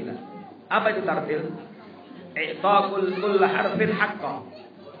tartila. Apa itu tartil? I'taqul kulli harfin haqqah.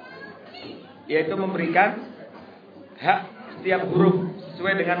 Yaitu memberikan hak setiap huruf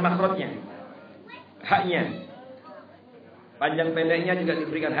sesuai dengan makhrajnya. Haknya. Panjang pendeknya juga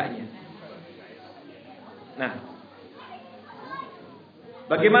diberikan haknya. Nah,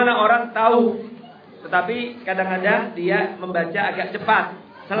 bagaimana orang tahu, tetapi kadang-kadang dia membaca agak cepat,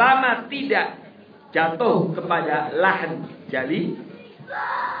 selama tidak jatuh kepada lahan jali.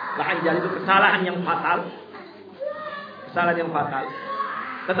 Lahan jali itu kesalahan yang fatal. Kesalahan yang fatal.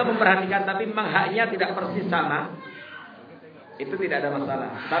 Tetap memperhatikan, tapi memang haknya tidak persis sama. Itu tidak ada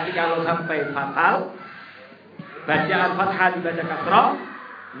masalah. Tapi kalau sampai fatal, bacaan fathah dibaca kasrah,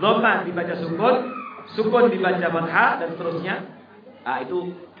 dhamma dibaca sukun, sukun dibaca fathah dan seterusnya. Nah, itu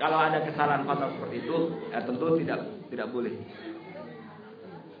kalau ada kesalahan fatal seperti itu, ya tentu tidak boleh.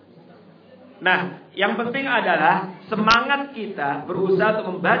 Nah, yang penting adalah semangat kita berusaha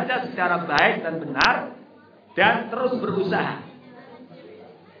untuk membaca secara baik dan benar dan terus berusaha.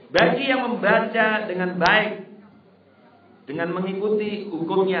 Bagi yang membaca dengan baik, dengan mengikuti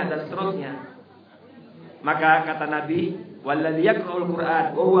hukumnya dan seterusnya, maka kata Nabi, "Walladzi yaqra'ul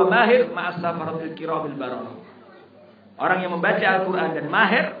Qur'an wa huwa mahir ma'as safaratil kiramil bararah." Orang yang membaca Al-Qur'an dan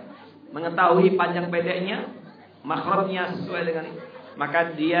mahir, mengetahui panjang pendeknya, makhrajnya sesuai dengan,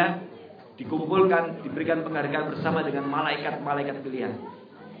 maka dia dikumpulkan, diberikan penghargaan bersama dengan malaikat-malaikat pilihan.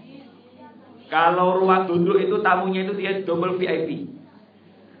 Kalau ruang duduk itu tamunya itu dia double VIP.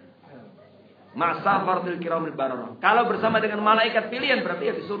 Ma'as safaratil kiramil bararah. Kalau bersama dengan malaikat pilihan berarti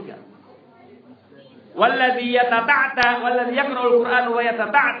ya di surga. Walladzi yatata'ta, walladzi yaqra'ul Qur'an wa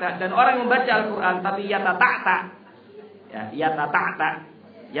yatata'ta, dan orang yang membaca Al-Qur'an tapi yatata'ta. Ya, yatata'ta.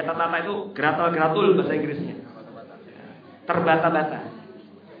 Yatata'ta itu geratul-geratul bahasa Inggrisnya. Terbata-bata.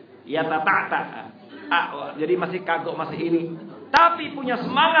 Yatata'ta. Jadi masih kagok, masih ini. Tapi punya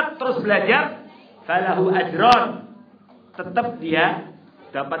semangat terus belajar, falahu ajron. Tetap dia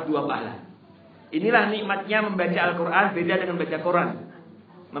dapat 2 pahala. Inilah nikmatnya membaca Al-Qur'an, beda dengan baca Quran.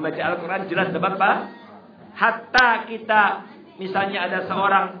 Membaca Al-Quran jelas dapat apa? Hatta kita misalnya ada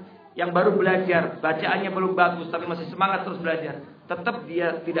seorang yang baru belajar, bacaannya belum bagus tapi masih semangat terus belajar, tetap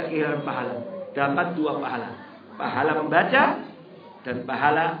dia tidak kehilangan pahala. Dapat 2 pahala. Pahala membaca, dan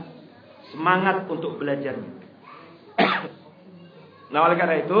pahala, semangat untuk belajarnya. Nah, oleh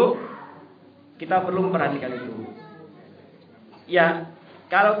karena itu kita perlu memperhatikan itu. Ya,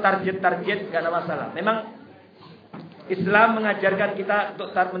 kalau target gak ada masalah. Memang Islam mengajarkan kita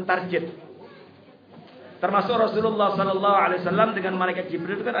untuk mentarget. Termasuk Rasulullah SAW dengan malaikat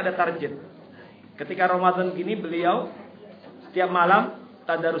Jibril itu kan ada target. Ketika Ramadan gini beliau setiap malam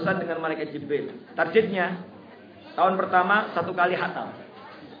tadarusan dengan malaikat Jibril. Targetnya tahun pertama 1 kali khatam.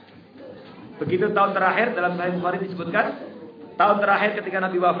 Begitu tahun terakhir dalam Sahih Bukhari disebutkan, tahun terakhir ketika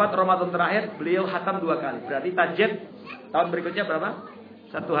Nabi wafat, Ramadan terakhir beliau khatam 2 kali. Berarti target tahun berikutnya berapa?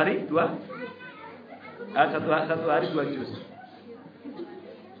 1 hari 2 juz.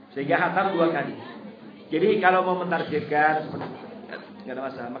 Sehingga khatam 2 kali. Jadi kalau mau mentargetkan nggak ada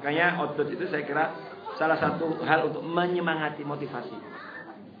masalah. Makanya outdoor itu saya kira salah satu hal untuk menyemangati motivasi.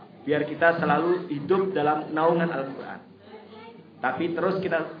 Biar kita selalu hidup dalam naungan Al-Quran. Tapi terus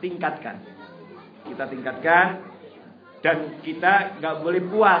kita tingkatkan. Dan kita nggak boleh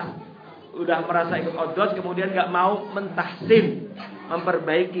puas. Udah merasa ikut outdoor kemudian nggak mau mentahsin,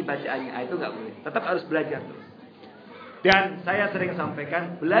 memperbaiki bacaannya. Itu nggak boleh. Tetap harus belajar terus. Dan saya sering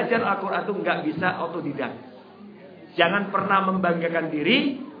sampaikan, belajar Al-Quran itu nggak bisa otodidak. Jangan pernah membanggakan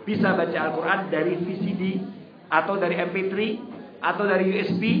diri bisa baca Al-Quran dari VCD, atau dari MP3, atau dari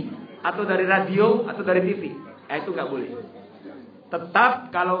USB, atau dari radio, atau dari TV. Itu nggak boleh. Tetap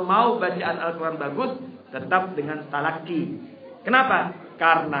kalau mau bacaan Al-Quran bagus, tetap dengan talaki. Kenapa?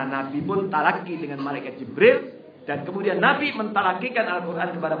 Karena Nabi pun talaki dengan malaikat Jibril, dan kemudian Nabi mentalakikan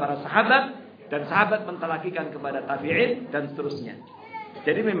Al-Quran kepada para sahabat, dan sahabat mentalakikan kepada tabi'in, dan seterusnya.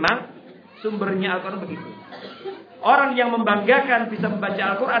 Jadi memang sumbernya Al-Quran begitu. Orang yang membanggakan bisa membaca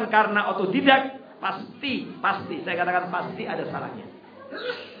Al-Quran karena otodidak, pasti, saya katakan pasti ada salahnya.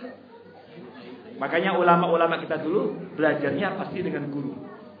 Makanya ulama-ulama kita dulu belajarnya pasti dengan guru.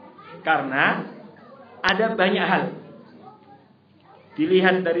 Karena ada banyak hal.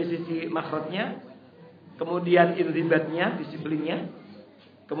 Dilihat dari sisi makhrajnya, kemudian inzibatnya, disiplinnya,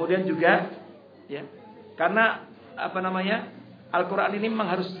 kemudian juga ya, karena Al-Quran ini memang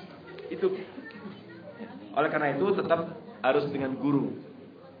harus itu. Oleh karena itu tetap harus dengan guru.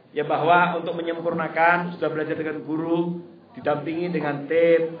 Ya, bahwa untuk menyempurnakan sudah belajar dengan guru, didampingi dengan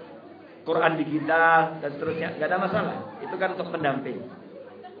tape, Quran digital dan seterusnya, nggak ada masalah. Itu kan untuk pendamping.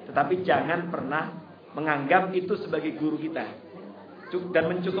 Tetapi jangan pernah menganggap itu sebagai guru kita dan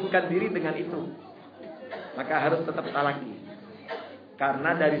mencukupkan diri dengan itu. Maka harus tetap talaki.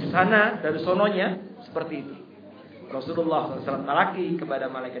 Karena dari sana, dari sononya seperti itu. Rasulullah SAW talaki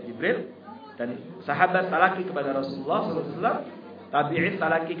kepada malaikat Jibril, dan sahabat talaki kepada Rasulullah SAW, tabi'in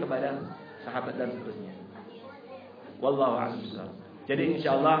talaki kepada sahabat dan seterusnya. Wallahu a'lam. Jadi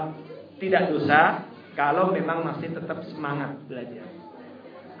insyaallah tidak dosa kalau memang masih tetap semangat belajar.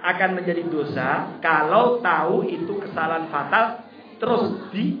 Akan menjadi dosa kalau tahu itu kesalahan fatal terus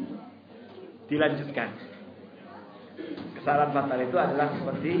dilanjutkan. Kesalahan fatal itu adalah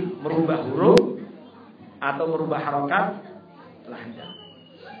seperti merubah huruf atau merubah harokat telah hendak.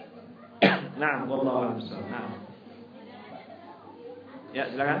 Nah, wallahu a'lam. Nah. Ya,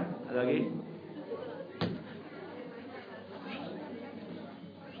 silakan. Ada lagi?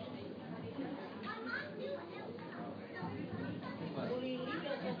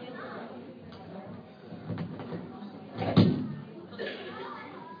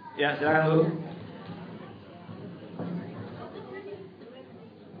 Ya, silakan dulu.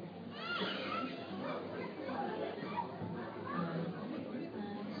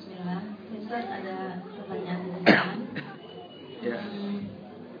 Ustaz, ada pertanyaan di depan. Ya.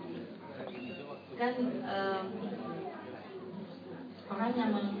 Kan orang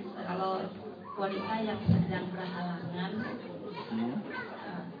yang kalau wanita yang sedang berhalangan,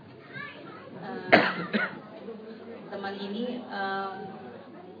 teman ini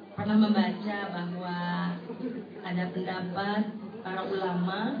pernah membaca bahwa ada pendapat para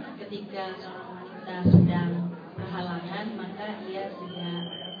ulama ketika seorang wanita sedang berhalangan maka ia sudah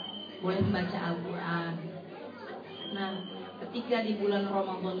boleh membaca Al-Quran. Nah, ketika di bulan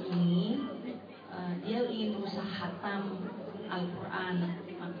Ramadan ini dia ingin berusaha khatam Al-Quran,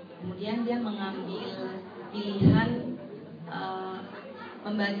 kemudian dia mengambil pilihan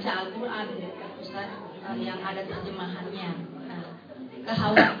membaca Al-Quran, Ustaz, yang ada terjemahannya. Nah,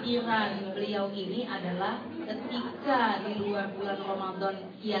 kekhawatiran beliau ini adalah ketika di luar bulan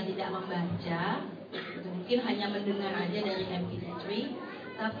Ramadan ia tidak membaca, mungkin hanya mendengar aja dari MP3,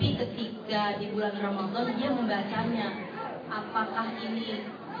 tapi ketika di bulan Ramadan dia membacanya, apakah ini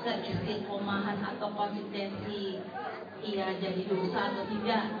keistiqomahan atau konsistensi ia jadi dosa atau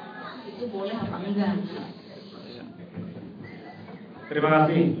tidak? Itu boleh apa enggak? Terima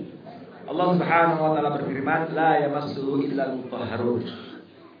kasih. Allah Subhanahu wa taala berfirman, la yamassuhu illal mutahharun.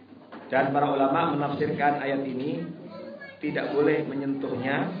 Dan para ulama menafsirkan ayat ini tidak boleh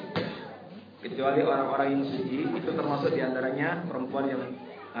menyentuhnya kecuali orang-orang yang suci. Itu termasuk diantaranya perempuan yang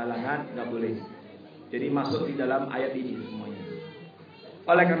halangan, nggak boleh. Jadi masuk di dalam ayat ini semuanya.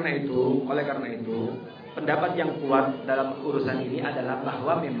 Oleh karena itu, pendapat yang kuat dalam urusan ini adalah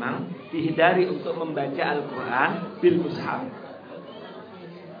bahwa memang dihindari untuk membaca Al-Quran bil mushaf.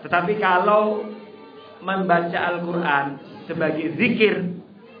 Tetapi kalau membaca Al-Quran sebagai zikir,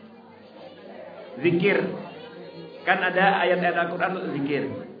 kan ada ayat-ayat Al-Quran untuk zikir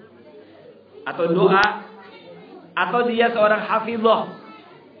atau doa, atau dia seorang hafidz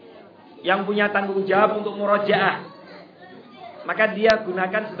yang punya tanggung jawab untuk murojaah, maka dia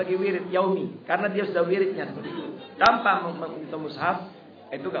gunakan sebagai wirid yaumi karena dia sudah wiridnya seperti itu tanpa meminta mushaf,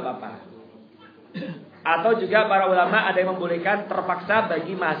 itu gak apa-apa. Atau juga para ulama ada yang membolehkan terpaksa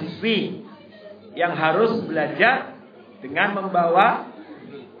bagi mahasiswi yang harus belajar dengan membawa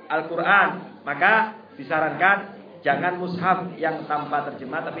Al-Quran, maka disarankan jangan mushaf yang tanpa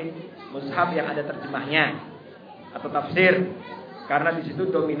terjemah, tapi mushaf yang ada terjemahnya atau tafsir, karena di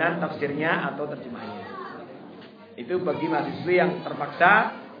situ dominan tafsirnya atau terjemahnya. Itu bagi mahasiswi yang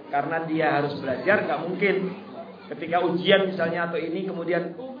terpaksa karena dia harus belajar, gak mungkin ketika ujian misalnya atau ini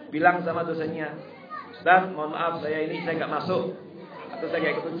kemudian bilang sama dosennya, Ustaz, mohon maaf saya gak masuk atau saya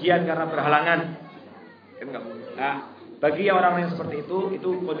gak ikut ujian karena berhalangan. Kan gak boleh. Nah, bagi orang yang seperti itu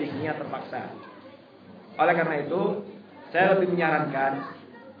kondisinya terpaksa. Oleh karena itu, saya lebih menyarankan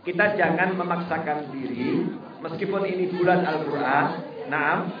kita jangan memaksakan diri meskipun ini bulan Al-Quran,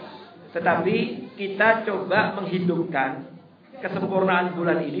 tetapi kita coba menghidupkan kesempurnaan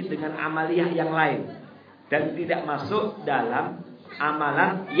bulan ini dengan amaliyah yang lain dan tidak masuk dalam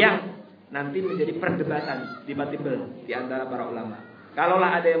amalan yang nanti menjadi perdebatan debatable di antara para ulama.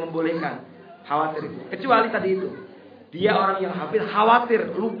 Kalaulah ada yang membolehkan, khawatir itu. Kecuali tadi itu, dia orang yang hafid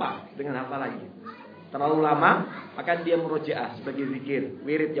khawatir lupa dengan hafalannya terlalu lama, maka dia murojaah sebagai zikir,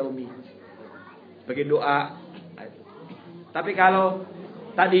 wirid yaumi, sebagai doa. Tapi kalau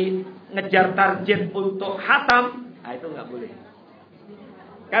tadi ngejar target untuk khatam, itu nggak boleh.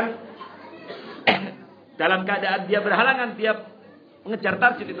 Kan dalam keadaan dia berhalangan, dia mengejar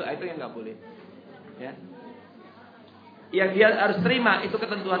target itu yang nggak boleh. Ya. Yang dia harus terima itu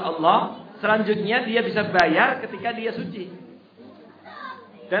ketentuan Allah. Selanjutnya dia bisa bayar ketika dia suci.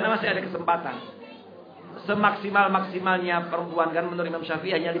 Dan masih ada kesempatan. Semaksimal-maksimalnya perempuan kan menurut Imam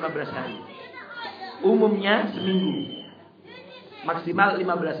Syafi'i hanya 15 hari. Umumnya seminggu. Maksimal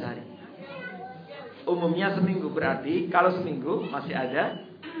 15 hari. Umumnya seminggu, berarti kalau seminggu masih ada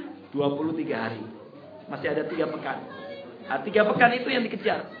 23 hari. Masih ada 3 pekan. Nah, 3 pekan itu yang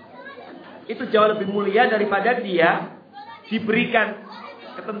dikejar. Itu jauh lebih mulia daripada dia diberikan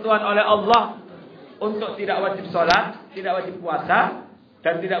ketentuan oleh Allah untuk tidak wajib sholat, tidak wajib puasa,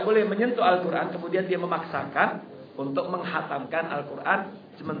 dan tidak boleh menyentuh Al-Quran. Kemudian dia memaksakan untuk menghatamkan Al-Quran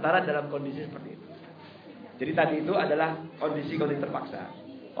sementara dalam kondisi seperti itu. Jadi tadi itu adalah kondisi terpaksa.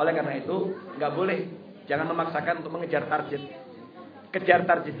 Oleh karena itu nggak boleh, jangan memaksakan untuk mengejar target. Kejar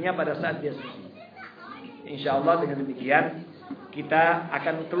targetnya pada saat dia suci. Insya Allah dengan demikian kita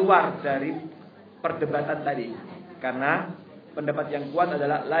akan keluar dari perdebatan tadi. Karena pendapat yang kuat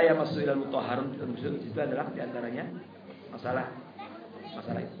adalah la yamassu ilal mutahharun. Itu adalah diantaranya masalah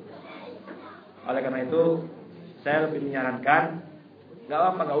itu. Oleh karena itu saya lebih menyarankan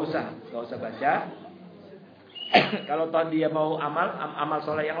nggak usah baca. Kalau toh dia mau amal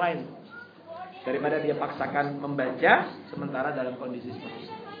soleh yang lain, daripada dia paksakan membaca sementara dalam kondisi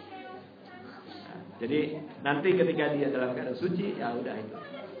seperti itu. Jadi nanti ketika dia dalam keadaan suci, ya udah itu.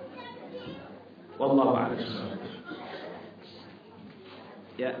 Wallahu a'lam.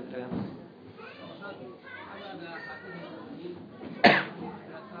 Ya.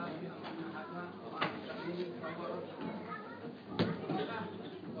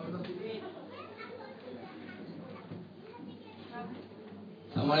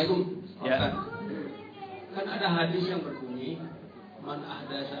 Assalamualaikum. Ya. Kan ada hadis yang berbunyi man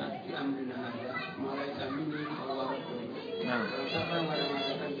ahdatsa fi amrina hadza ma laysa minni fa huwa raddun. Kalau siapa yang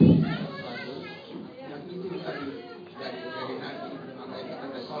mengadakan sesuatu yang itu tadi dari nabi, maka itu akan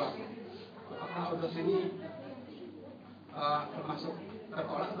ditolak. Apakah udos ini termasuk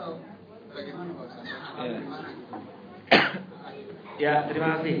tertolak atau bagaimana Pak Ustaz? Bagaimana gitu? Ya,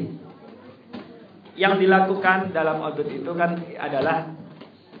 terima kasih. Yang dilakukan dalam udud itu kan adalah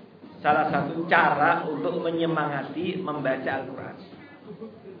salah satu cara untuk menyemangati membaca Al-Quran.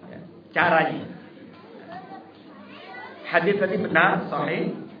 Ya, caranya. Hadis tadi benar, sahih,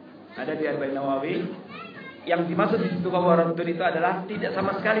 ada di Arba'in Nawawi. yang dimaksud di situ wawaradun itu adalah tidak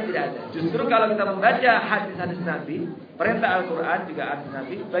sama sekali tidak ada. Justru kalau kita membaca hadis-hadis Nabi, perintah Al-Quran juga hadis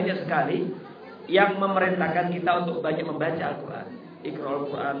Nabi, banyak sekali yang memerintahkan kita untuk banyak membaca Al-Quran. IQRO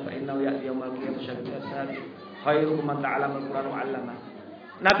Al-Quran fa innahu ya'ti yaumil qiyamati syahidun khairukum man ta'allama Al-Quran wa 'allama.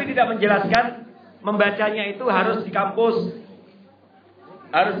 Nabi tidak menjelaskan membacanya itu harus di kampus,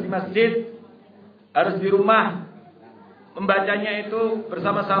 harus di masjid, harus di rumah. Membacanya itu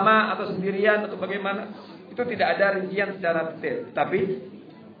bersama-sama atau sendirian atau bagaimana. Itu tidak ada rincian secara detail. Tapi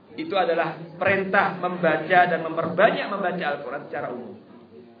itu adalah perintah membaca dan memperbanyak membaca Al-Quran secara umum.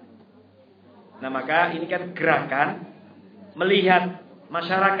 Nah maka ini kan gerakan melihat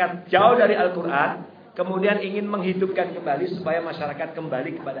masyarakat jauh dari Al-Quran, kemudian ingin menghidupkan kembali supaya masyarakat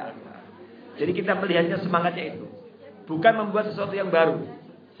kembali kepada Al-Quran. Jadi kita melihatnya semangatnya itu, bukan membuat sesuatu yang baru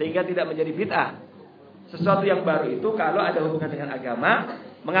sehingga tidak menjadi bid'ah. Sesuatu yang baru itu kalau ada hubungan dengan agama,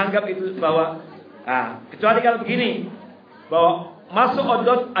 menganggap itu bahwa kecuali kalau begini, bahwa masuk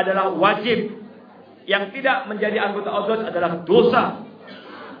odot adalah wajib, yang tidak menjadi anggota odot adalah dosa.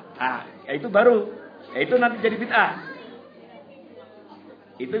 Ya itu baru, ya itu nanti jadi bid'ah.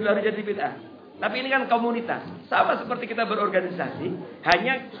 Itu baru jadi bid'ah. Tapi ini kan komunitas, sama seperti kita berorganisasi,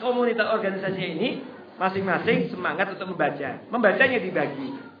 hanya komunitas organisasinya ini masing-masing semangat untuk membaca, membacanya dibagi.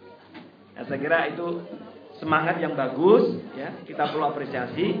 Nah, saya kira itu semangat yang bagus, ya kita perlu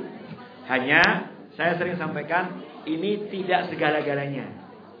apresiasi. Hanya saya sering sampaikan, ini tidak segala-galanya.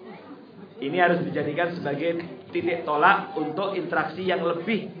 Ini harus dijadikan sebagai titik tolak untuk interaksi yang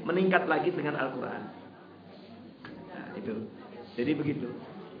lebih meningkat lagi dengan Al-Quran. Nah, itu. Jadi begitu.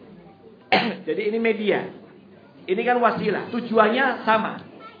 Jadi ini media. Ini kan wasilah. Tujuannya sama.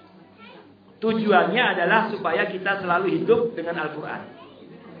 Tujuannya adalah supaya kita selalu hidup dengan Al-Quran.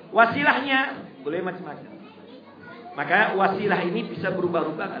 Wasilahnya boleh macam-macam. Maka wasilah ini bisa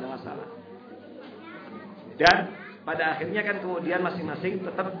berubah-ubah, tidak ada masalah. Dan pada akhirnya kan kemudian masing-masing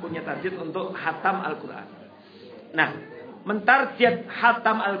tetap punya target untuk khatam Al-Quran. Nah, mentarget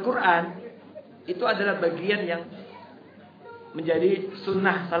khatam Al-Quran itu adalah bagian yang menjadi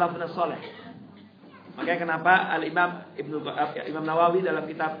sunnah salafun saleh. Makanya kenapa Imam Nawawi dalam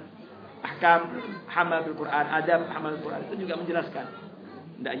kitab Ahkam Hamalul Quran, Adab Hamalul Quran itu juga menjelaskan,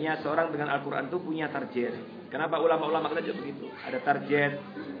 hendaknya seorang dengan Al-Quran itu punya target. Kenapa ulama-ulama kita juga begitu? Ada target,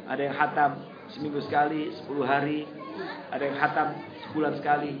 ada yang khatam seminggu sekali, 10 hari, ada yang khatam sebulan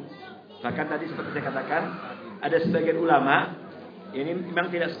sekali. Bahkan tadi seperti saya katakan, ada sebagian ulama, ini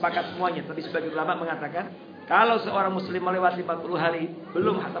memang tidak sepakat semuanya, tapi sebagian ulama mengatakan, kalau seorang muslim melewati 40 hari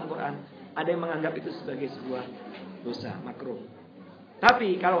belum khatam Quran, ada yang menganggap itu sebagai sebuah dosa, makruh.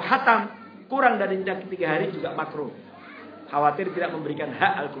 Tapi kalau khatam kurang dari 3 hari juga makruh. Khawatir tidak memberikan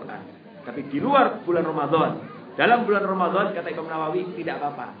hak Al-Quran. Tapi di luar bulan Ramadan, dalam bulan Ramadan kata Imam Nawawi tidak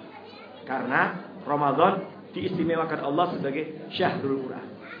apa-apa. Karena Ramadan diistimewakan Allah sebagai syahrul Quran.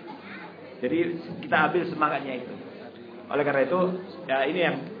 Jadi kita ambil semangatnya itu. Oleh karena itu, ya ini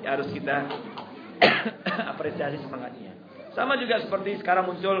yang harus kita apresiasi semangatnya. Sama juga seperti sekarang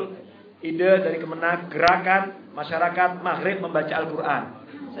muncul ide dari Kemenak, gerakan masyarakat Maghrib membaca Al-Quran.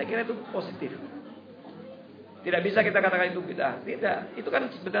 Saya kira itu positif. Tidak bisa kita katakan itu bid'ah. Tidak, itu kan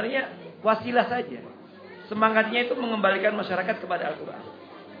sebenarnya wasilah saja. Semangatnya itu mengembalikan masyarakat kepada Al-Quran.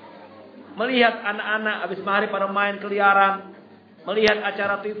 Melihat anak-anak habis maghrib pada main keliaran, melihat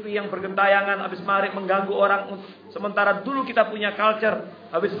acara TV yang bergentayangan habis maghrib mengganggu orang. Sementara dulu kita punya culture,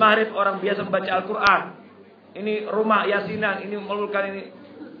 habis maghrib orang biasa membaca Al-Quran. Ini rumah Yasinan, ini melulukan ini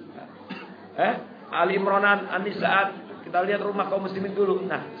Ali Imronan, An-Nisa'at. Kita lihat rumah kaum muslimin dulu.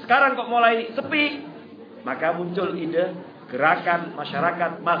 Nah, sekarang kok mulai sepi, maka muncul ide gerakan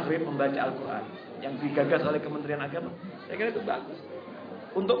masyarakat Maghrib membaca Al-Quran yang digagas oleh Kementerian Agama. Saya kira itu bagus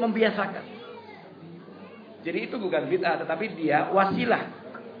untuk membiasakan. Jadi itu bukan bid'ah, tetapi dia wasilah.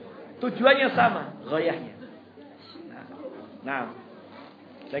 Tujuannya sama, ghayahnya. Nah,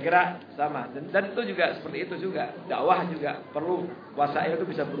 saya kira sama. Dan itu juga seperti itu juga. Dakwah juga perlu wasail itu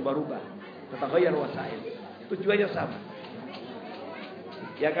bisa berubah-ubah. Tataghayyar wasail. Tujuannya sama.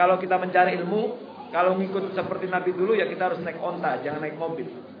 Ya kalau kita mencari ilmu, kalau ngikut seperti Nabi dulu ya kita harus naik onta, jangan naik mobil.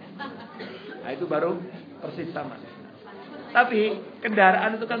 Nah itu baru persis sama. Tapi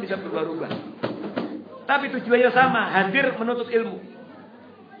kendaraan itu kan bisa berubah-ubah. Tapi tujuannya sama, hadir menuntut ilmu.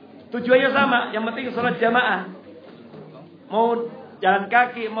 Tujuannya sama, yang penting sholat jamaah. Mau jalan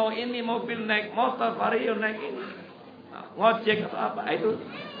kaki, mau ini, mobil, naik motor, vario, naik ini, ngojek atau apa, itu.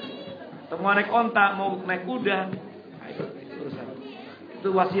 Mau naik onta, mau naik kuda, nah, itu urusan.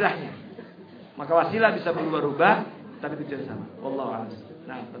 Itu wasilahnya. Maka wasilah bisa berubah-ubah, tapi tujuan sama. Wallahu a'lam.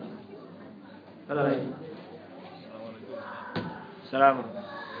 Nah, Assalamualaikum.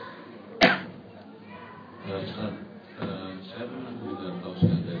 Ustaz, saya pernah mendengar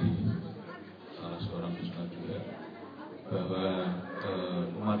tausiah dari salah seorang ustaz juga bahwa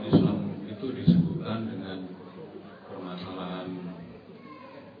umat Islam itu disebutkan dengan permasalahan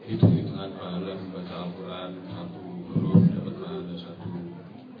hitung-hitungan pahala membaca Al-Quran, satu huruf dapat pahala satu,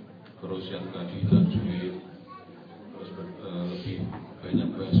 terus yang tadi tajwid, terus lebih banyak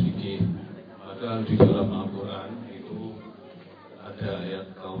bahas fikih. Padahal di dalam Al-Quran itu ada ayat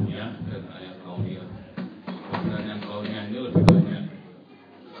kauniyah dan ayat kauniyah. Dan yang kauniyah ini lebih banyak,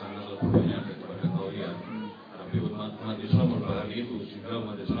 sangat lebih banyak daripada kauniyah. Tapi umat Islam berbahagi itu, juga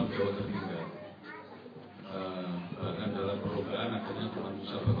umat Islam jauh tertinggal. Bahkan dalam perlombaan akhirnya cuma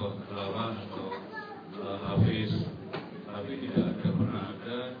bisa bakal tilawah atau Hafidz, tapi tidak pernah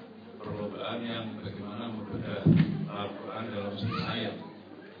ada perlombaan yang bagaimana membedah Al-Quran dalam segi ayat.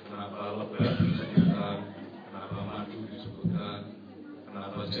 Kenapa lebat disebutkan, kenapa madu disebutkan,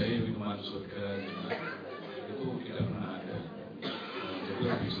 kenapa jahil minuman surga, itu tidak pernah ada. Jadi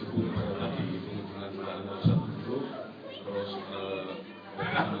disebut pada tadi itu dengan bahasa satu huruf, terus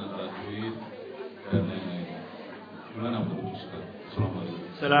bagaimana tajwid dan lain-lain. Gimana menurut Ustaz? Assalamualaikum.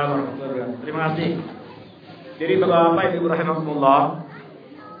 Assalamualaikum. Terima kasih. Jadi Bapak-bapak Ibu rahimakumullah,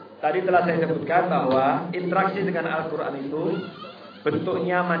 tadi telah saya sebutkan bahwa interaksi dengan Al-Quran itu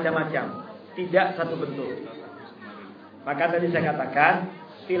bentuknya macam-macam, tidak satu bentuk. Maka tadi saya katakan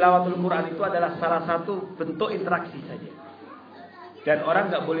tilawatul Quran itu adalah salah satu bentuk interaksi saja. Dan orang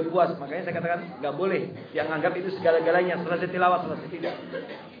nggak boleh puas, makanya saya katakan nggak boleh yang anggap itu segala-galanya, selesai tilawat selesai, tidak.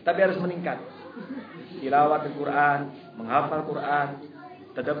 Tapi harus meningkat. Tilawat Al-Quran, menghafal Quran,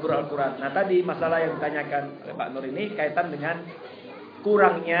 tadabbur Al-Quran. Nah tadi masalah yang ditanyakan oleh Pak Nur ini kaitan dengan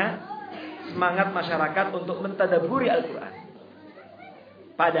kurangnya semangat masyarakat untuk mentadabburi Al-Quran.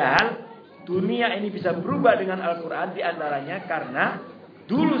 Padahal dunia ini bisa berubah dengan Al-Quran diantaranya karena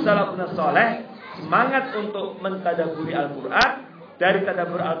dulu salafun saleh semangat untuk mentadabburi Al-Quran. Dari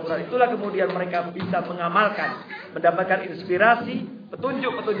tadabbur Al-Quran itulah kemudian mereka bisa mengamalkan, mendapatkan inspirasi,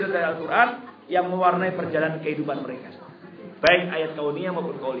 petunjuk-petunjuk dari Al-Quran yang mewarnai perjalanan kehidupan mereka, baik ayat kauniyah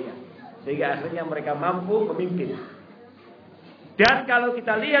maupun qauliyah, sehingga akhirnya mereka mampu memimpin. Dan kalau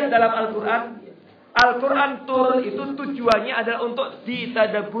kita lihat dalam Al-Quran, Al-Quran turun itu tujuannya adalah untuk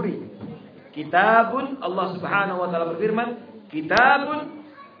ditadabburi. Kitabun, Allah Subhanahu wa taala berfirman, kitabun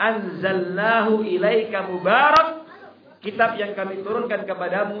anzalnahu ilaika mubarak, kitab yang kami turunkan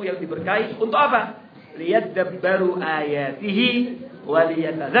kepadamu yang diberkahi. Untuk apa? Liyadabbaru ayatihi wa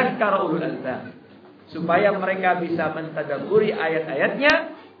liyatadzakkara ulul albab, supaya mereka bisa mentadabburi ayat-ayatnya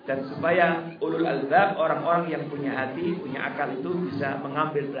dan supaya ulul albab, orang-orang yang punya hati, punya akal itu bisa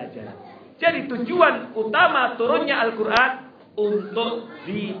mengambil pelajaran. Jadi tujuan utama turunnya Al-Quran untuk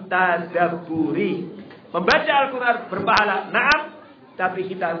ditadabburi. Membaca Al-Quran berpahala, na'am, tapi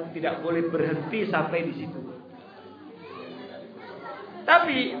kita tidak boleh berhenti sampai di situ.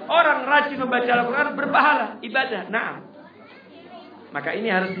 Tapi orang rajin membaca Al-Quran berpahala, ibadah, na'am. Maka ini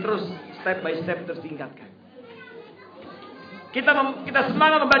harus terus step by step terus tingkatkan. Kita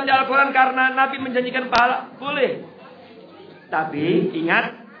semangat membaca Al-Quran karena Nabi menjanjikan pahala, boleh. Tapi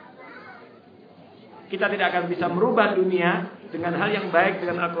ingat, kita tidak akan bisa merubah dunia dengan hal yang baik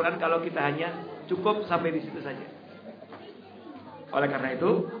dengan Al-Quran kalau kita hanya cukup sampai di situ saja. Oleh karena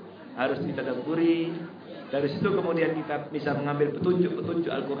itu harus ditadabburi. Dari situ kemudian kita bisa mengambil petunjuk-petunjuk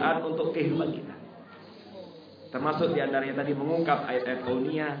Al-Quran untuk kehidupan kita. Termasuk diantaranya tadi mengungkap ayat-ayat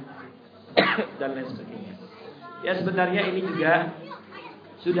kauniyah dan lain sebagainya. Ya sebenarnya ini juga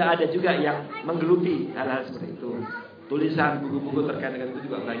sudah ada juga yang menggeluti hal-hal seperti itu. Tulisan buku-buku terkait dengan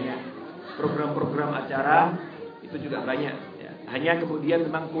itu juga banyak. Program-program acara itu juga banyak. Ya. Hanya kemudian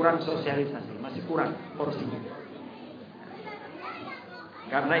memang kurang sosialisasi, masih kurang porsinya.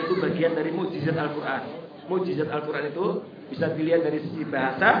 Karena itu bagian dari mukjizat Al-Quran. Mukjizat Al-Quran itu bisa dilihat dari sisi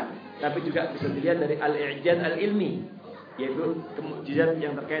bahasa, tapi juga bisa dilihat dari al-i'jaz al-ilmi, yaitu mukjizat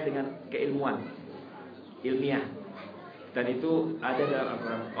yang terkait dengan keilmuan ilmiah. Dan itu ada dalam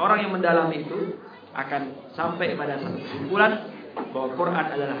Al-Quran. Orang yang mendalami itu akan sampai pada satu kesimpulan bahwa Quran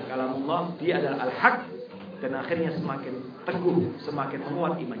adalah kalamullah, dia adalah al-haq, dan akhirnya semakin teguh, semakin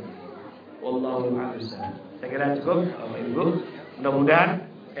menguat imannya. Wallahu a'lam. Saya kira cukup, Bapak Ibu. Mudah-mudahan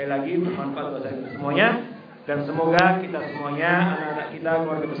sekali lagi bermanfaat buat kita semuanya, dan semoga kita semuanya, anak-anak kita,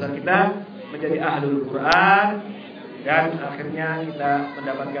 keluarga besar kita menjadi ahlul Quran, dan akhirnya kita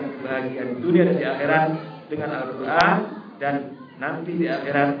mendapatkan kebahagiaan di dunia dan di akhirat dengan Al-Quran, dan nanti di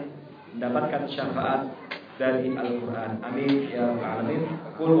akhirat mendapatkan syafaat dari Al-Quran. Amin ya rabbal alamin.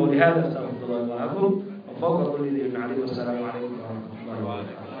 Qul qawli hadza astaghfirullah wa lakum wa fawqa kulli dzikrin alim. Wassalamu alaikum warahmatullahi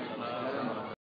wabarakatuh.